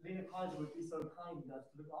Lena Kaiser would be so kind as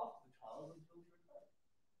to look after the child until she returns.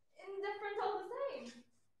 Indifferent all the same.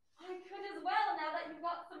 I could as well now that you've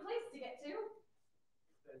got some place to get to.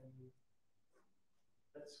 Then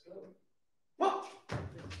let's go. What?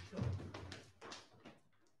 Let's go.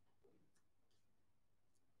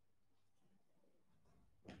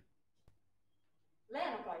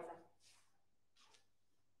 Lena Kaiser.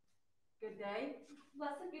 Good day.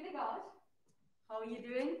 Blessed be the God. How are you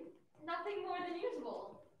doing? Nothing more than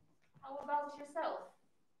usual. How about yourself?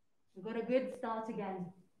 We got a good start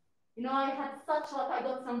again. You know, I had such luck I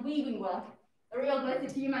got some weaving work. A real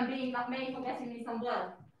blessed human being that made for getting me some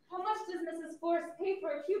work. How much does Mrs. Force pay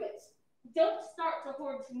for a cubit? Don't start to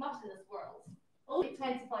hoard too much in this world. Only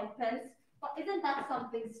 25 pence, but isn't that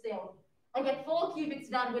something still? I get 4 cubits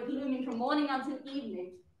done with looming from morning until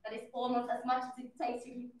evening. That is almost as much as it takes to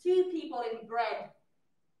keep 2 people in bread.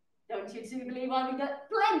 Don't you two believe I will get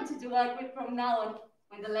plenty to work with from now on,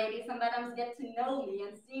 when the ladies and madams get to know me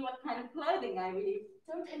and see what kind of clothing I weave?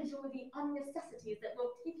 Don't enjoy the unnecessities that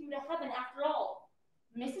will take you to heaven after all.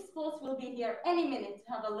 Mrs. Force will be here any minute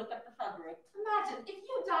to have a look at the fabric. Imagine, if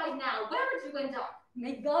you died now, where would you end up?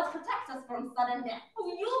 May God protect us from sudden death.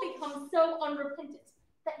 Oh, you'll become so unrepentant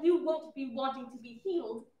that you won't be wanting to be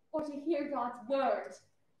healed or to hear God's word.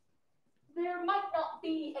 There might not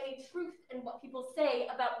be any truth in what people say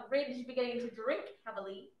about Ridge beginning to drink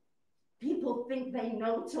heavily. People think they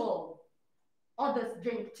know it all. Others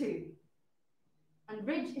drink too. And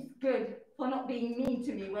Ridge is good for not being mean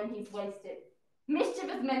to me when he's wasted.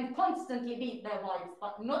 Mischievous men constantly beat their wives,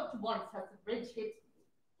 but not once has Ridge hit me.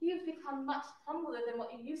 You've become much humbler than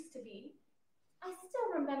what you used to be. I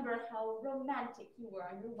still remember how romantic you were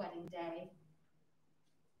on your wedding day.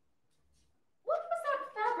 What was that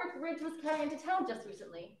fabric Ridge was carrying to town just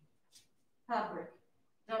recently? Fabric?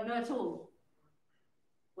 Don't know at all.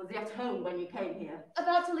 Was he at home when you came here?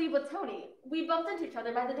 About to leave with Tony. We bumped into each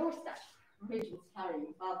other by the doorstep. Ridge was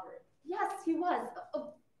carrying fabric. Yes, he was. A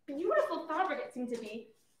beautiful fabric it seemed to be.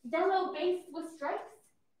 Yellow base with stripes.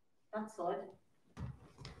 That's odd.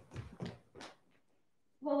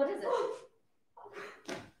 Well, what is it?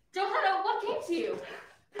 Johanna, what came to you?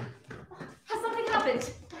 Has something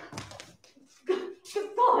happened?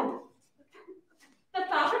 It's gone. The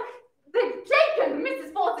fabric? They've taken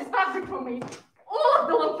Mrs. Force's fabric from me. All of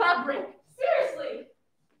the old fabric. Seriously?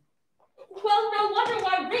 Well, no wonder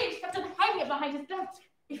why Reach kept on hanging it behind his desk.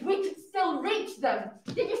 If we could still reach them.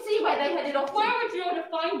 Did you see where they headed off? Where would you go to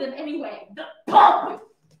find them anyway? The pub!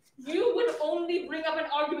 You would only bring up an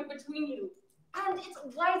argument between you. And it's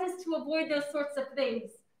wisest to avoid those sorts of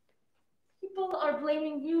things. People are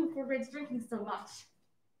blaming you for Ridge drinking so much.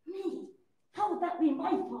 Me? How would that be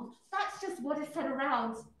my fault? That's just what is said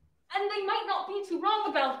around. And they might not be too wrong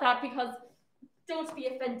about that because, don't be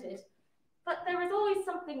offended, but there is always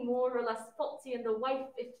something more or less faulty in the wife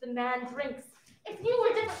if the man drinks. If you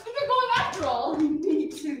were different, if you're going after all, We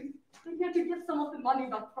need to. We need to get some of the money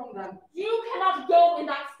back from them. you cannot go in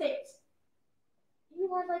that state.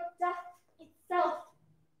 You are like death itself.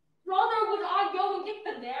 Rather would I go and get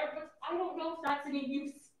them there, but I don't know if that's any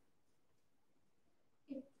use.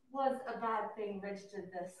 It was a bad thing Rich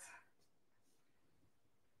did this.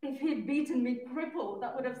 If he'd beaten me crippled,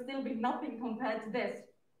 that would have still been nothing compared to this.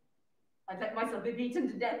 I'd let myself be beaten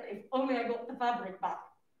to death if only I got the fabric back.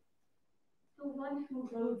 The one who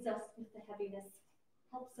loads us with the heaviness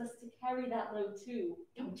helps us to carry that load too.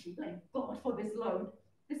 Don't you blame God for this load.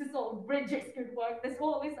 This is all Bridget's good work, this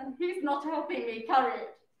all is, and he's not helping me carry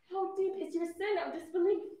it. How deep is your sin of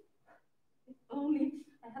disbelief? If only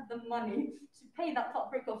I had the money to pay that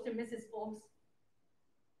fabric off to Mrs. Forbes.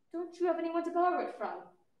 Don't you have anyone to borrow it from?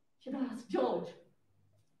 Should I ask George?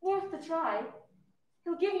 Worth the try.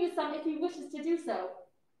 He'll give you some if he wishes to do so.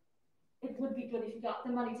 It would be good if you got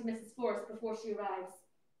the money to Mrs. Forrest before she arrives.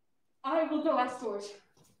 I will go ask George.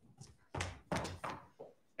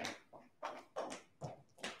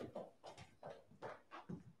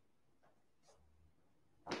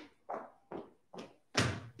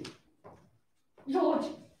 George!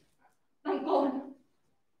 Thank God!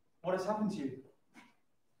 What has happened to you?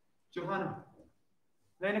 Johanna,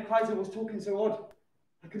 Lena Kaiser was talking so odd.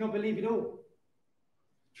 I could not believe it all.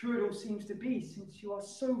 True it all seems to be, since you are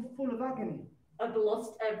so full of agony. I've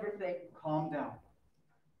lost everything. Calm down.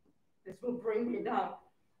 This will bring me down.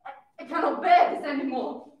 I cannot bear this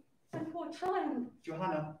anymore. And poor child.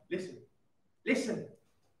 Johanna, listen. Listen.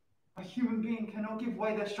 A human being cannot give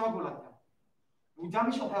way their struggle like that. It will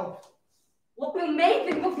damage your health. What will May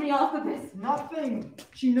think of me after this? Nothing.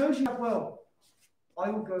 She knows you well. I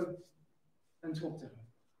will go and talk to her.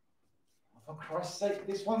 For Christ's sake,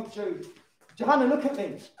 this won't do. Johanna, look at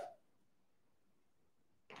me.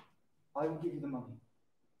 I will give you the money.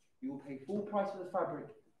 You will pay full price for the fabric,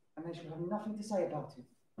 and they shall have nothing to say about it.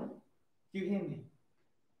 You hear me?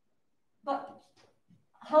 But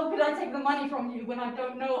how could I take the money from you when I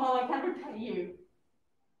don't know how I can repay you?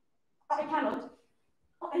 I cannot.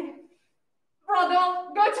 I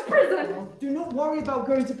rather go to prison. Oh, do not worry about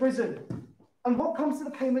going to prison. And what comes to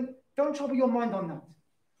the payment, don't trouble your mind on that.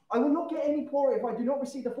 I will not get any poorer if I do not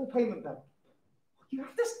receive the full payment back. You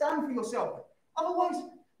have to stand for yourself. Otherwise,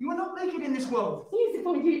 you will not make it in this world. It's easy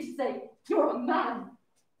for you to say, you're a man.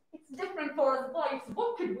 It's different for us wives.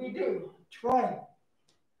 What could we do? Try.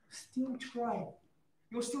 Still try.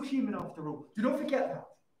 You're still human after all. Do not forget that.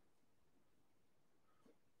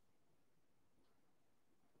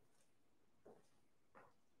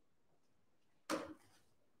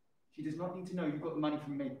 She does not need to know you got the money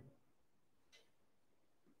from me.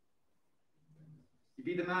 You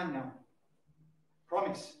be the man now.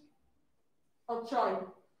 Promise. I'll try.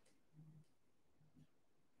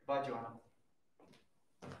 Goodbye, Joanna.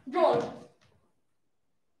 George!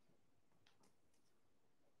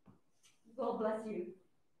 God bless you.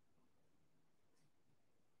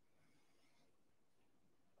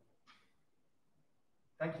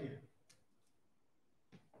 Thank you.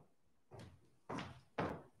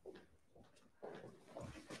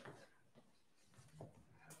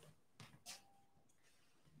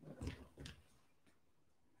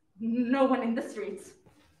 No one in the streets.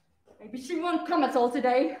 Maybe she won't come at all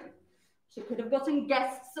today. She could have gotten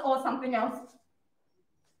guests or something else.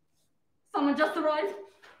 Someone just arrived.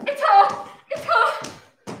 It's her! It's her!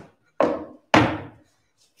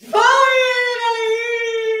 Finally!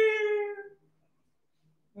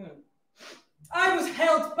 I was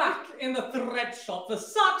held back in the thread shop for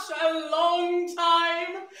such a long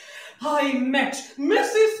time. I met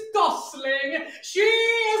Mrs. Gosling. She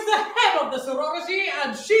is the head of the sorority,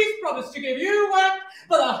 and she's promised to give you work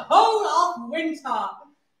for the whole of winter.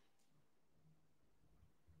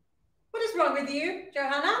 wrong with you,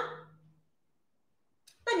 Johanna?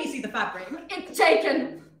 Let me see the fabric. It's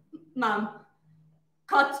taken, ma'am.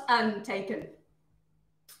 Cut and taken.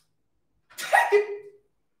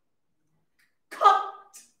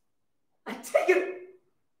 Cut and taken.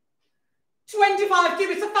 25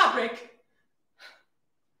 cubits of fabric.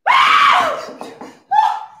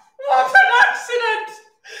 What an accident!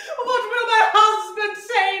 What will my husband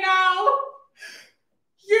say now?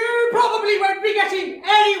 You probably won't be getting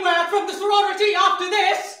anywhere from the sorority after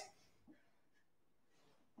this.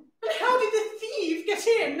 But how did the thief get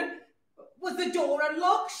in? Was the door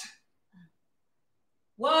unlocked?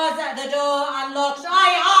 Was the door unlocked?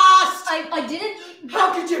 I asked! I didn't...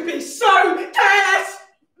 How could you be so careless?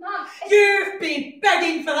 Ma'am, You've been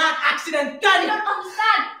begging for that accident, I done. don't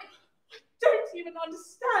understand. Don't even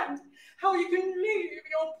understand how you can leave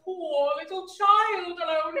your poor little child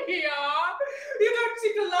alone here. You don't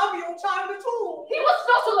seem to love your child at all. He was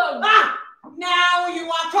not alone. Ah! Now you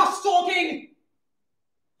are cross-talking.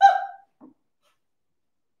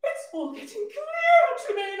 It's all getting clear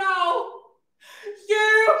to me now. You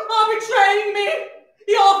are betraying me.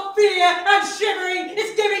 Your fear and shivering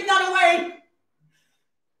is giving that away.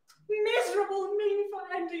 Miserable me for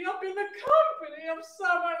ending up in the company of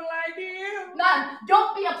someone like you. Ma'am,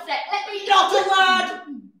 don't be upset. Let me... Not a word.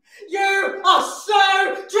 You are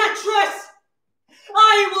so treacherous.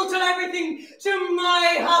 I will tell everything to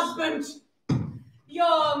my husband.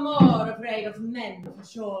 You're more afraid of men, for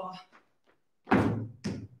sure.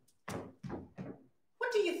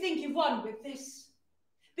 What do you think you've won with this?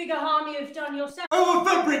 Bigger harm you've done yourself. Our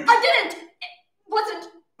fabric! I didn't! It wasn't...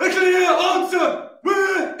 A clear answer!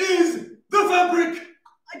 Where is the fabric?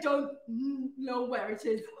 I don't know where it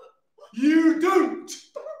is. You don't!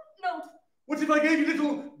 No. What if I gave you a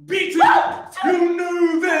little beating? You'll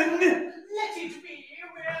know then! Let it be,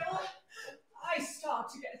 Will. I start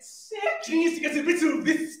to get sick. She needs to get a bit of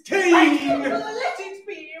this cane! Let it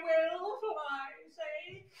be, Will, for my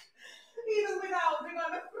sake. Even without it,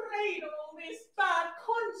 I'm afraid of all these bad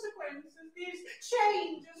consequences these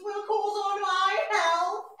changes will cause on my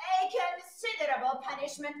health. A considerable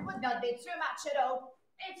punishment would not be too much at all.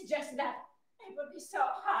 It's just that it would be so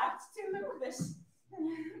hard to move this.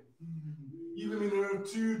 You women are of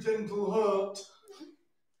too gentle heart.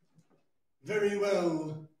 Very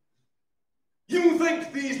well. You'll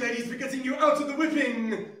thank these ladies for getting you out of the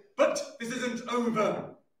whipping, but this isn't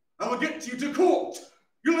over. I will get you to court.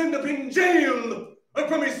 You'll end up in jail. I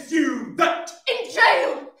promise you that. In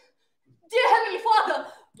jail? Dear Heavenly Father,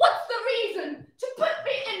 what's the reason to put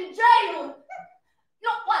me in jail?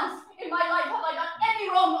 Not once in my life have I done any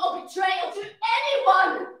wrong or betrayal to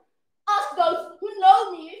anyone. Ask those who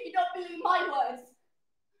know me if you don't believe my words.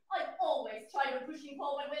 I've always tried on pushing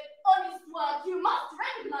forward with honest work. You must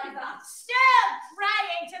recognize that. Still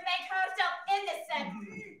trying to make herself innocent.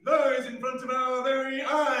 Lies in front of our very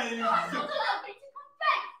eyes. You have not allowed me to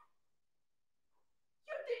confess.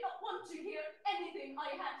 You did not want to hear anything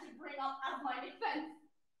I had to bring up as my defense.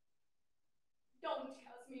 Don't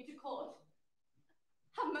curse me to court.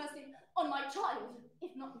 Have mercy on my child,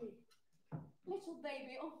 if not me. Little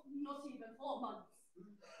baby of not even 4 months.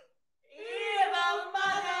 Evil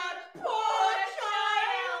mother, poor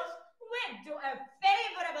child! We'd do a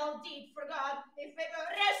favorable deed for God if we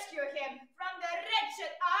could rescue him from the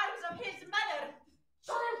wretched arms of his mother.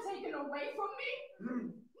 Child taken away from me?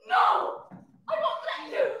 No! I won't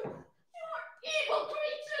let you! You are evil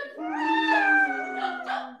creatures!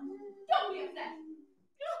 Don't be upset.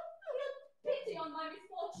 Pity on my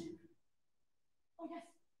misfortune. Oh yes,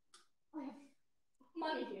 I have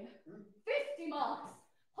money here. 50 marks.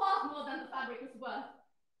 Half more than the fabric is worth.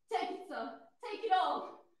 Take it, sir. Take it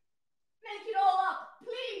all. Make it all up,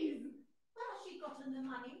 please. Where has she gotten the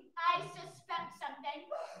money? I suspect something.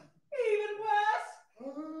 Even worse.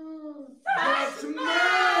 That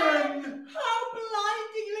man! How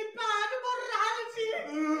blindingly bad morality!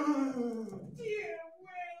 Dear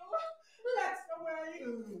Will, that's the way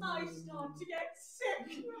I start to get sick.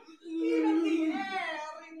 Even the air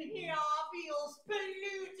in here feels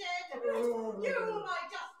polluted. You might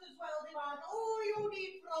just as well demand all you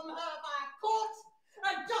need from her by court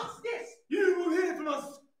and justice. You will hear from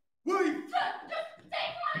us, wife! Just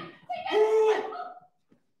take money! Take it!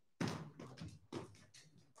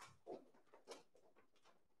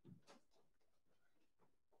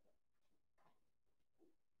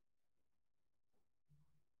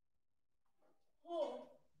 Oh,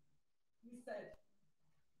 he said.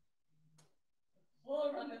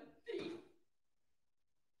 Forerunner thief.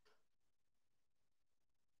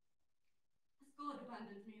 Has God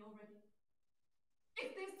abandoned me already?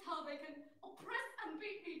 Is this how they can oppress and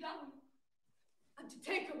beat me down? and to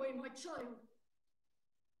take away my child.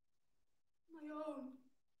 My own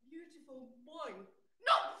beautiful boy.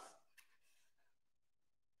 No!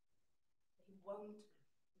 They won't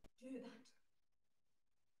do that.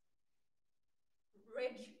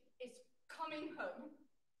 Reg is coming home.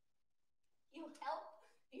 He'll help.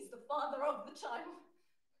 He's the father of the child.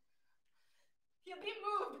 He'll be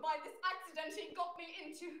moved by this accident he got me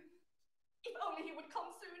into. If only he would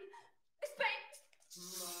come soon. Respect!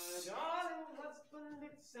 My darling husband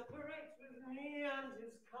did separate with me and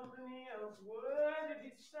his company elsewhere did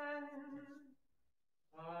he stand.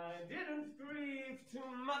 I didn't grieve too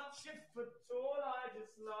much, if at all, I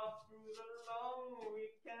just laughed through the long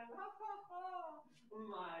weekend. Ha ha ha!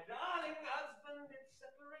 My darling husband did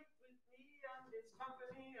separate with me and his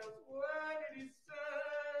company elsewhere did he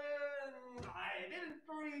stand. I didn't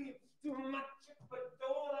grieve too much, if at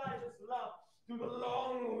all, I just laughed through the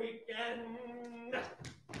long weekend.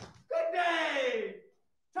 Good day!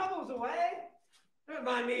 Trouble's away. Don't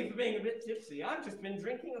mind me for being a bit tipsy. I've just been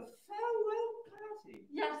drinking a farewell party.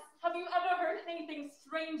 Yes, have you ever heard anything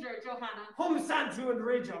stranger, Johanna? Homsantu and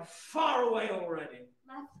Ridge are far away already.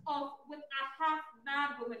 Left off with a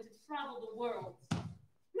half-mad woman to travel the world.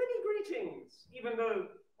 Many greetings, even though,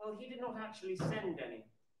 well, he did not actually send any.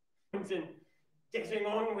 In getting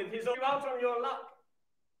on with his own out on your luck.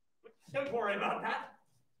 But don't worry about that.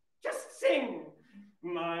 Just sing.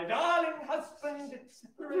 My darling husband, it's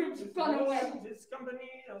gone away. His company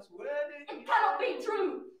elsewhere. It cannot be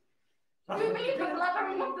true. Do you believe the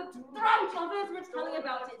blabbering of the drunk others were telling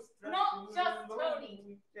about it? Not just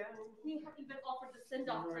Tony. He had even offered to send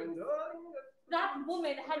off drinks. That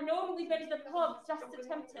woman had knowingly been to the pub just to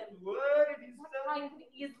tempt him. That kind could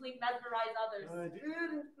easily mesmerize others.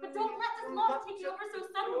 But don't let this loss take you over so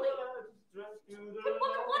suddenly. But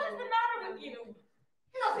woman, what is the matter with you?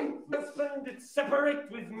 Nothing. Husband did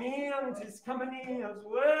separate with me and his company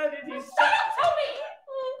elsewhere did he Shut up, Tony!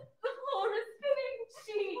 The floor is spinning.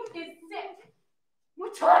 She is sick. My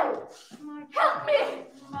child! Help me!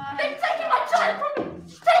 They've taken my child from me!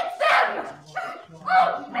 Take them!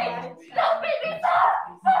 Help me! Help me, Lisa!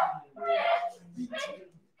 Help me!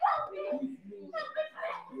 Help me!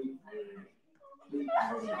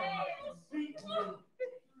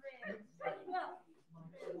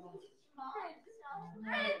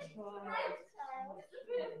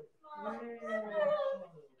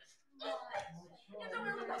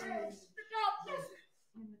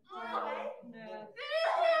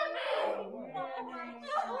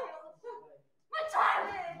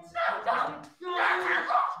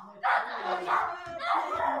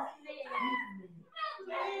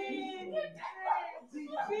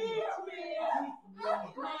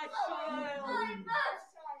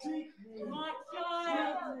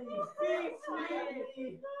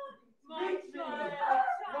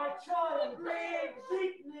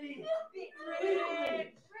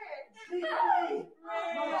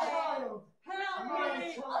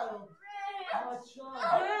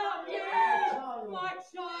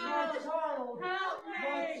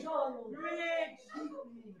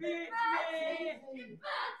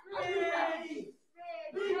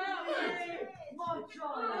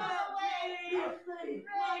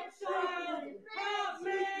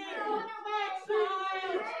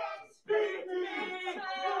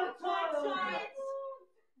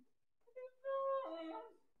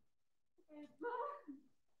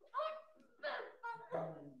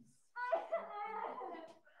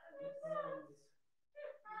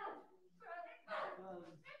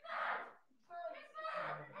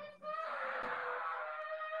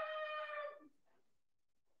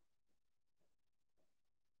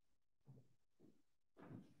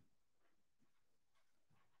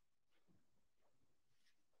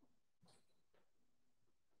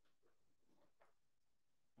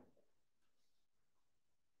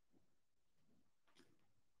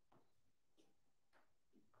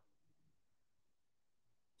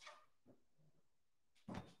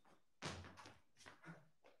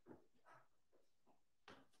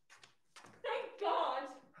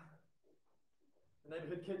 The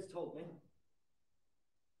neighborhood kids told me.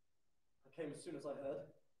 I came as soon as I heard.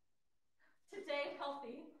 Today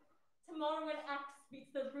healthy, tomorrow an axe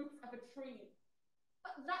beats the roots of a tree.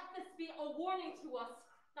 But let this be a warning to us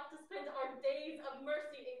not to spend our days of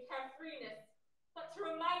mercy in carefreeness, but to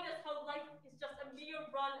remind us how life is just a mere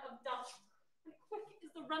run of dust, and quick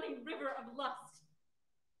is the running river of lust.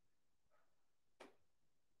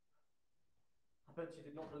 I bet you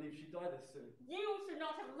did not believe she'd die this soon. You should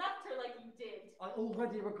not have left her like you did. I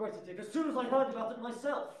already regretted it as soon as I heard about it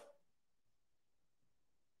myself.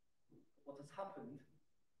 What has happened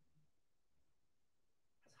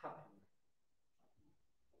has happened.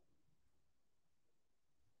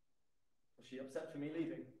 she upset for me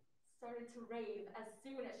leaving? Started to rave as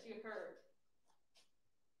soon as she heard.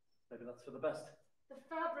 Maybe that's for the best. The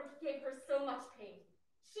fabric gave her so much pain.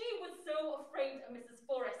 She was so afraid of Mrs.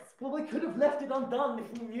 Forrest. Well, we could have left it undone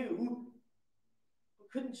if we knew.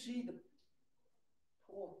 But couldn't she, the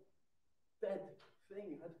poor dead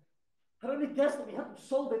thing, had only guessed that we hadn't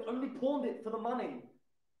sold it, only pawned it for the money.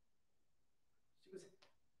 She was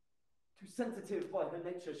too sensitive by her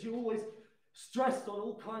nature. She always stressed on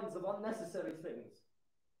all kinds of unnecessary things.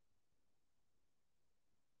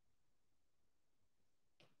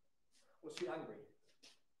 Was she angry?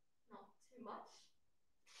 Not too much.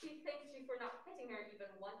 She thanked you for not hitting her even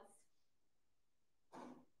once.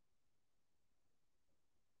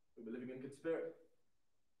 We were living in good spirit.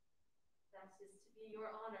 That is to be your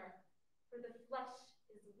honor, for the flesh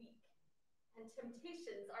is weak, and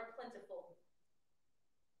temptations are plentiful.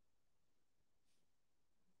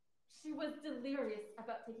 She was delirious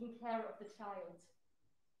about taking care of the child.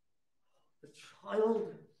 The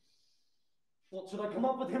child? What, should I come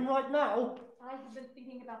up with him right now? I have been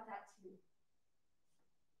thinking about that too.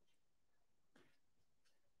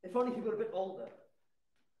 If only he were a bit older.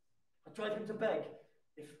 I'd drive him to beg,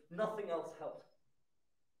 if nothing else helped.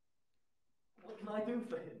 What can I do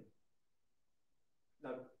for him?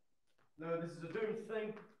 No, this is a doomed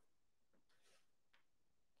thing.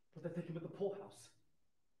 But they take him at the poorhouse.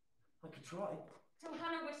 I could try.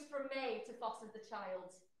 Johanna wished for May to foster the child.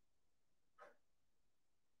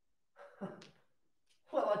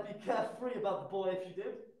 Well, I'd be carefree about the boy if you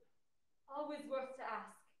did. Always worth to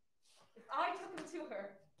ask. If I took him to her,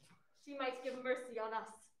 she might give mercy on us.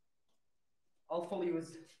 I'll follow you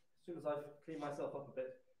as soon as I've cleaned myself up a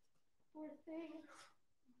bit. Poor thing.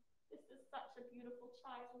 This is such a beautiful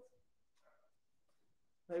child.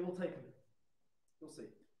 They will take him. You'll see.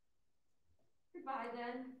 Goodbye,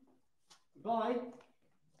 then. Goodbye.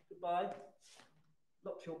 Goodbye.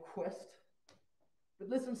 Not your quest. But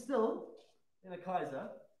listen still, Minna Kaiser.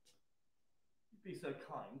 You'd be so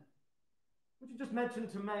kind. Would you just mention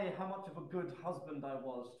to May how much of a good husband I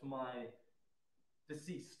was to my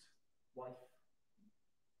deceased wife?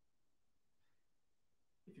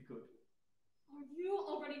 If you could. Are you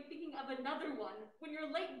already thinking of another one when your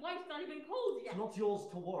late wife's not even cold yet? It's not yours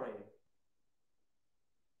to worry.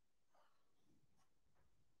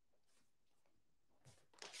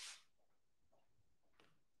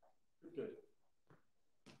 Good.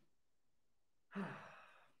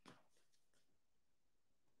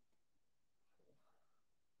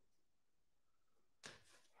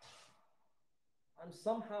 I'm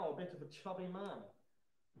somehow a bit of a chubby man.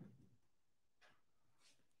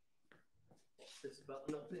 What's this about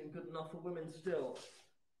not being good enough for women still?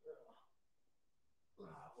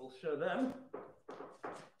 We'll show them.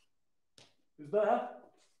 Who's there?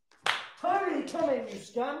 Hurry, come in, you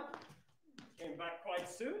scamp! Came back quite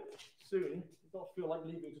soon. Soon? Does not feel like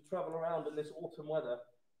leaving to travel around in this autumn weather.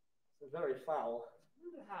 It's very foul. I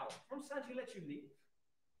wonder how. From Sanji let you leave?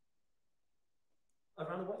 I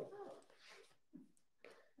ran away.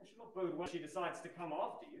 I should not bode when she decides to come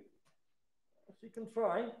after you. She can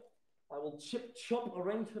try. I will chop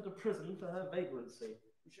arrange her to prison for her vagrancy.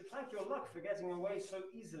 You should thank your luck for getting away so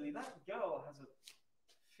easily. That girl has a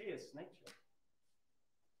fierce nature.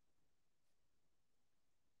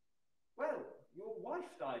 Well, your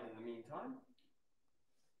wife died in the meantime.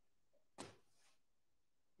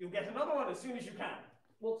 You'll get another one as soon as you can.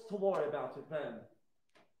 What's to worry about it then?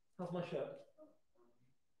 How's my shirt?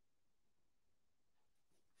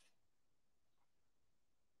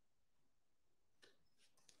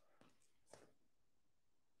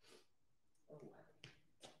 Oh,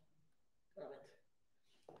 damn it.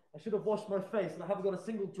 I should have washed my face and I haven't got a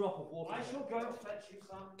single drop of water. I shall go fetch you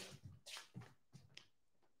some.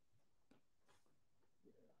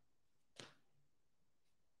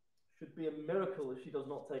 Should be a miracle if she does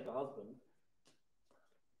not take a husband.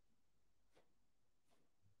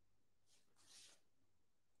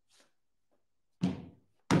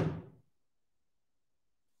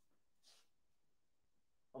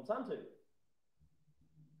 I'm Santu.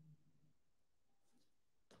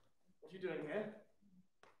 What are you doing here?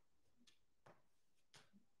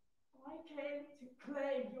 I came to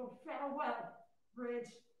claim your farewell, Bridge.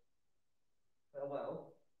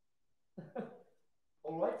 Farewell.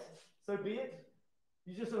 All right, so be it.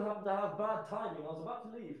 You just so happen to have bad timing. I was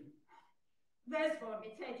about to leave. This won't be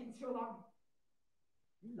taking too long.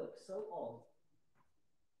 You look so odd.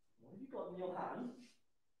 What have you got in your hand?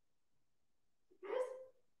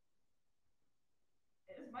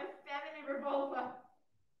 This is my family revolver.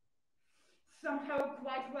 Somehow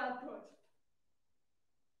quite well put.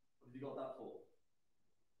 What have you got that for?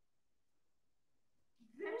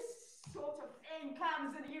 This sort of cane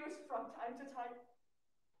comes in use from time to time.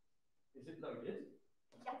 Is it loaded?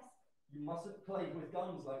 Yes. You mustn't play with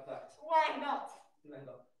guns like that. Why not?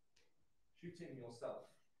 Linda, shoot him yourself.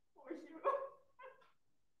 Or you.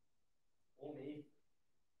 Or me.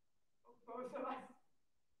 Both of us.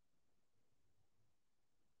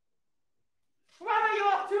 Where are you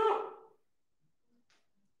off to?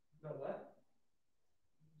 Nowhere.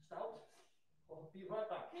 Stout. I'll be right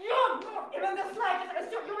back. You're not given the slightest. I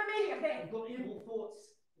shoot you immediately. You've got evil thoughts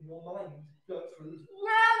in your mind, Gertrude.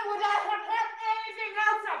 When would I have had anything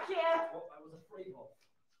else up here? What I was afraid of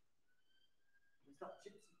was that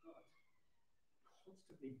gypsy blood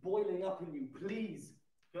constantly boiling up in you. Please,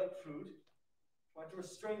 Gertrude, try to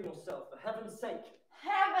restrain yourself, for heaven's sake.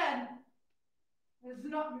 Heaven is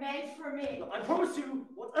not made for me. I promise you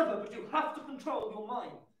whatever, but you have to control your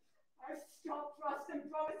mind. I stopped trusting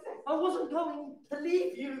promises. I wasn't going to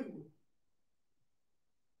leave you.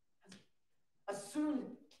 As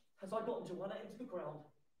soon as I got Joanna into the ground,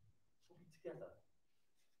 we'll be together.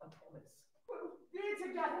 I promise. We'll be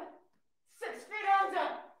together. 6 feet under.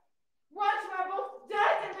 Once we're both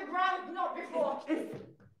dead in the ground, not before. If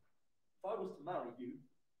I was to marry you,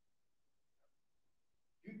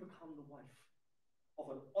 you'd become the wife of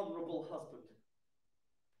an honourable husband,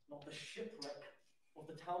 not the shipwreck of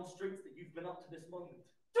the town streets that you've been up to this moment.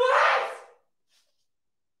 Twice!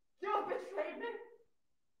 You've betrayed me.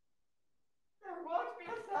 There won't be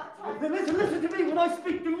a third time. Then listen to me when I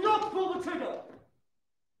speak. Do not pull the trigger.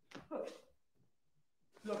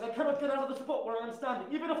 Look, I cannot get out of the spot where I am standing,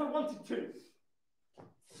 even if I wanted to.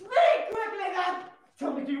 Speak quickly then!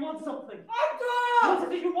 Tell me, do you want something? I do! What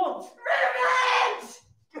is it you want? Revenge!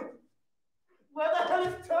 Where the hell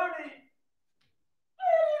is Tony?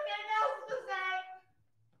 Anything else to say?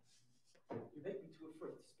 You make me too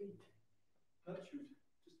afraid to speak. Gertrude,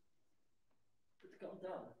 just put the gun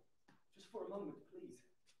down. Just for a moment, please.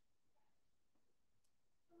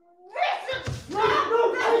 Her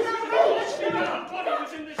body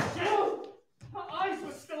was in the shed. Her eyes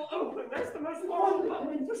were still open. That's the most horrible part.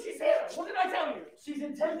 She's here. What did I tell you? She's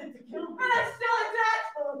intended to kill me. And I'm still in debt!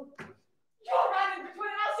 You're running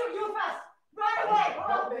between us. I'll shoot you first! Run away!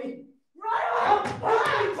 Help me! Run away!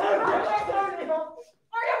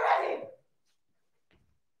 Are you ready?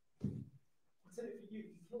 What's in it for you to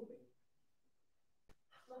kill me?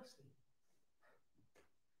 Have mercy.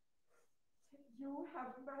 You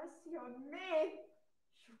have mercy on me,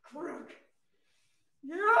 you crook.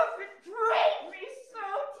 You've betrayed me so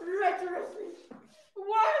treacherously.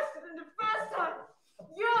 Worse than the first time.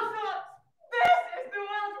 You thought this is the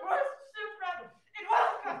world's worst shipwreck. It will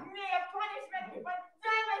give me a punishment if I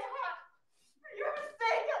damage her. You're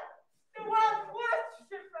mistaken. The world's worst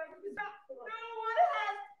shipwreck is that no one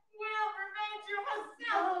has will revenge you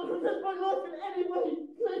herself. Oh, protect my life in any way.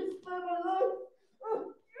 Please spare my life.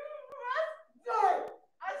 You must die.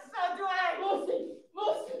 And so do I. Mercy!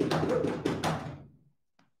 Mercy!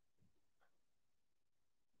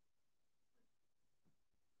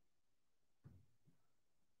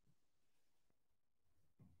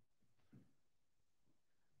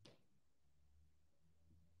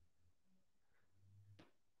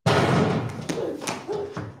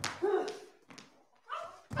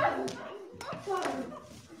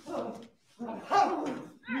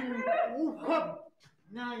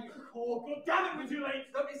 Now you caught. God damn it, we're too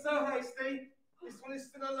late. Don't be so hasty. This one is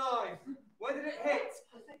still alive. Where did it hit?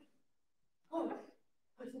 I think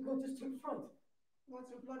I just took front.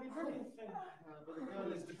 That's a bloody brilliant thing. But the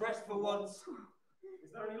girl is depressed for once.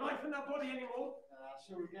 Is there any life in that body anymore?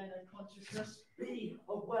 Shall we gain her consciousness? Be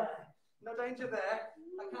aware. No danger there.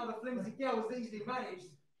 That kind of a flimsy girl was easily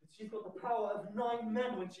managed. She's got the power of 9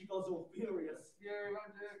 men when she goes all furious. Fury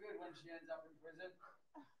won't do her good when she ends up in prison.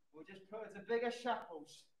 We'll just put her to bigger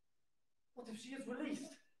shackles. What if she is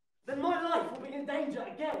released? Then my life will be in danger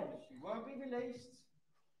again. She won't be released.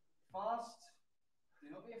 Fast. Do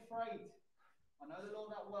not be afraid. I know the law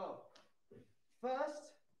that well.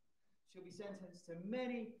 First, she'll be sentenced to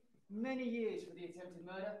many, many years for the attempted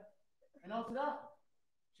murder. And after that,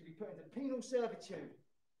 she'll be put into penal servitude.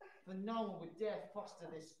 For no one would dare foster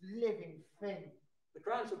this living thing. The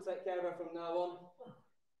Crown shall take care of her from now on.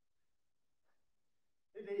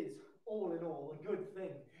 It is, all in all, a good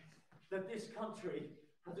thing that this country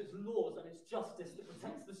has its laws and its justice that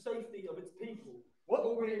protects the safety of its people. What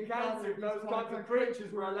would we encounter if those kinds of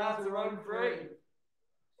creatures were allowed to roam free?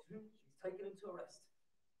 Soon she's taken into arrest.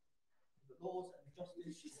 The laws and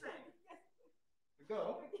justice she's saying. The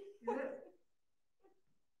girl?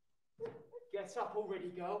 Get up already,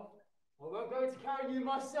 girl. I won't go to carry you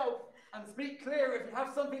myself. And speak clear if you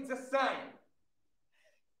have something to say.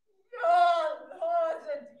 Your laws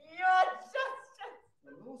and your justice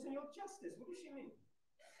your justice? What does she mean?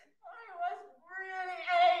 I was really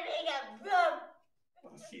aiming at them.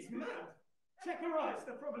 Oh, she's mad. Check her eyes.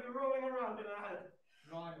 They're probably rolling around in her head.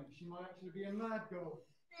 Blimey, she might actually be a mad girl.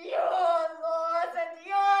 Your laws and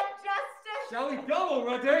your justice. Shall we go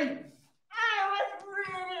already? I was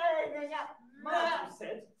really aiming at Mad, them. you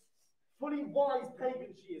said. Fully wise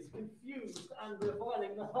pagan she is, confused and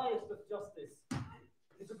reviling the highest of justice.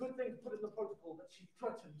 It's a good thing to put in the protocol that she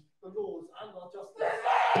threatened the laws and our justice.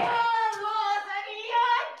 Your laws and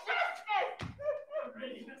your justice.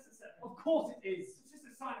 Really necessary. Of course it is. It's just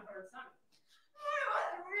a sign of her insanity. I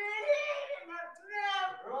was really aiming at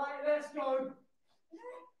them. Right, let's go.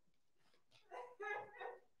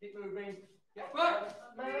 Keep moving. Get back.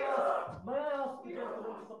 May I ask you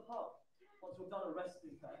gentlemen to the pub once you're done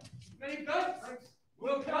arresting her? Many thanks.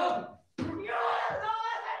 We'll come. Your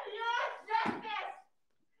laws and your justice.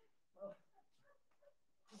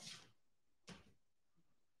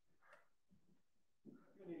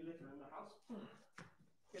 You need liquor in the house.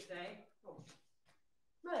 Good day. Oh.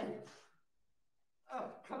 May. Oh,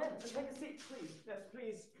 come in and take a seat, please. Yes,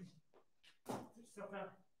 please. Stop now.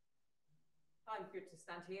 I'm good to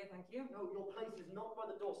stand here, thank you. No, your place is not by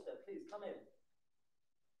the doorstep. Please, come in.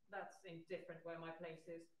 That's indifferent where my place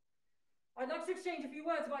is. I'd like to exchange a few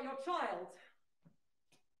words about your child.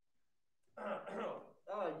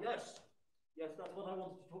 Yes. Yes, that's what I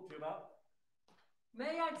wanted to talk to you about.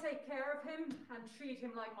 May I take care of him and treat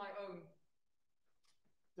him like my own?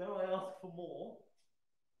 Dare I ask for more?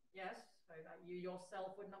 Yes, so that you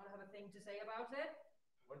yourself would not have a thing to say about it?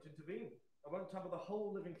 I won't intervene. I won't tamper the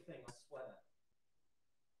whole living thing, I swear.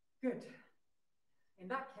 Good. In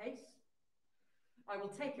that case, I will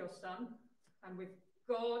take your son, and with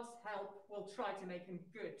God's help, we'll try to make him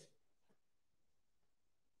good.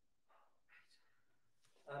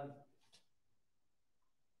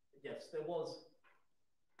 Yes, there was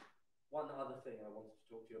one other thing I wanted to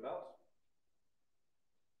talk to you about.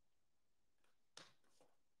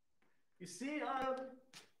 You see, I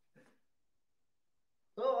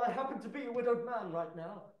happen to be a widowed man right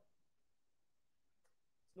now.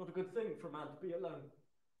 It's not a good thing for a man to be alone.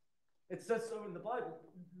 It says so in the Bible.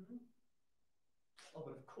 Mm-hmm. Oh,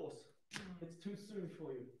 but of course, it's too soon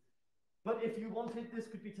for you. But if you wanted, this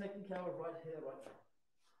could be taken care of right here, right now.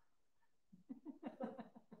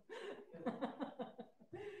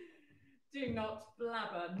 Do not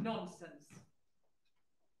blabber nonsense.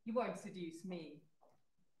 You won't seduce me.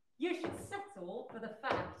 You should settle for the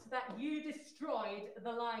fact that you destroyed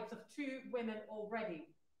the lives of 2 women already.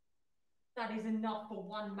 That is enough for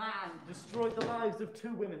one man. Destroyed the lives of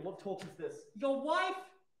 2 women. What talk is this? Your wife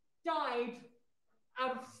died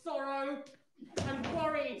out of sorrow and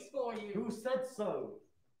worries for you. Who said so?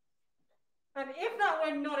 And if that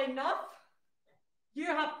were not enough, you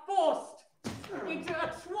have forced into a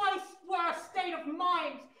twice worse state of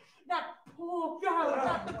mind that poor girl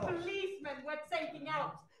that the policemen were taking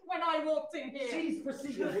out when I walked in here. She's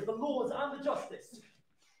proceeding with the laws and the justice.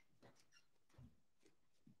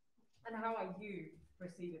 And how are you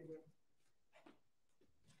proceeding with?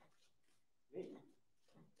 Me?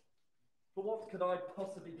 For what could I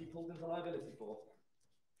possibly be pulled into liability for?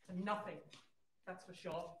 Nothing, that's for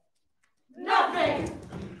sure. Nothing!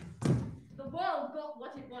 The world got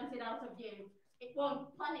what it wanted out of you. It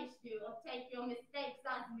won't punish you or take your mistakes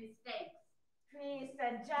as mistakes. Priests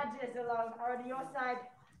and judges alone are on your side,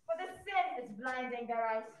 for the sin is blinding their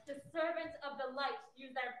eyes. The servants of the light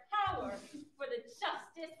use their power for the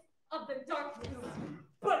justice of the darkness.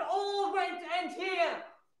 But all won't end here.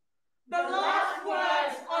 The last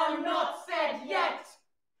words are not said yet.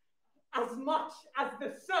 As much as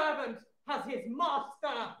the servant has his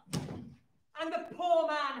master, and the poor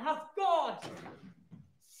man has God,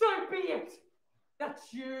 so be it that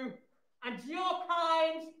you and your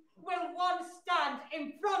kind will once stand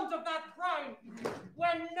in front of that throne,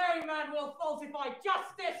 where no man will falsify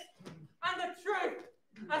justice and the truth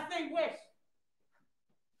as they wish.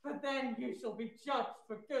 For then you shall be judged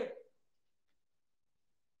for good.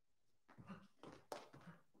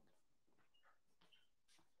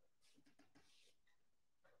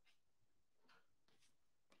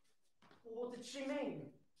 What did she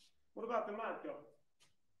mean? What about the mad girl?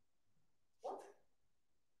 What?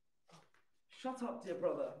 Shut up, dear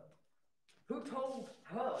brother. Who told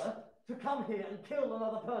her to come here and kill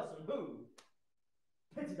another person? Who?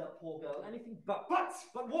 Pity that poor girl. Anything but.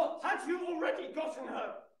 But what? Had you already gotten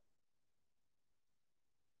her?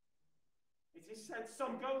 It is said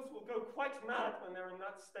some girls will go quite mad when they're in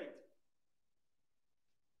that state.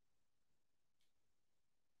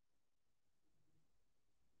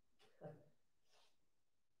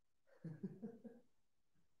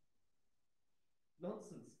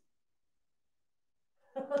 Nonsense.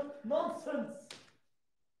 Nonsense!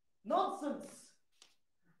 Nonsense!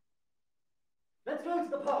 Let's go to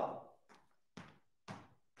the pub.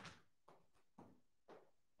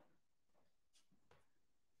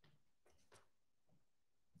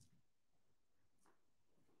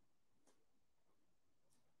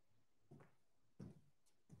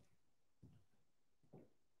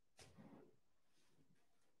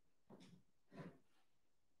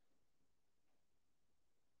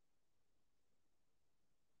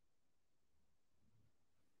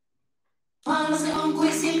 Maailma se on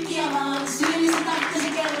kuin silkkiä vaan, syylliset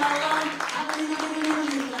tarttasi kerrallaan.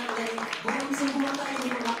 Huomisen huolta ei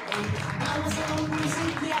minulla ei. Maailma se on kuin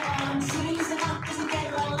silkkiä vaan, syylliset tarttasi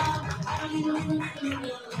kerrallaan.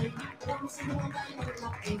 Huomisen huolta ei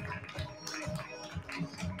minulla ei.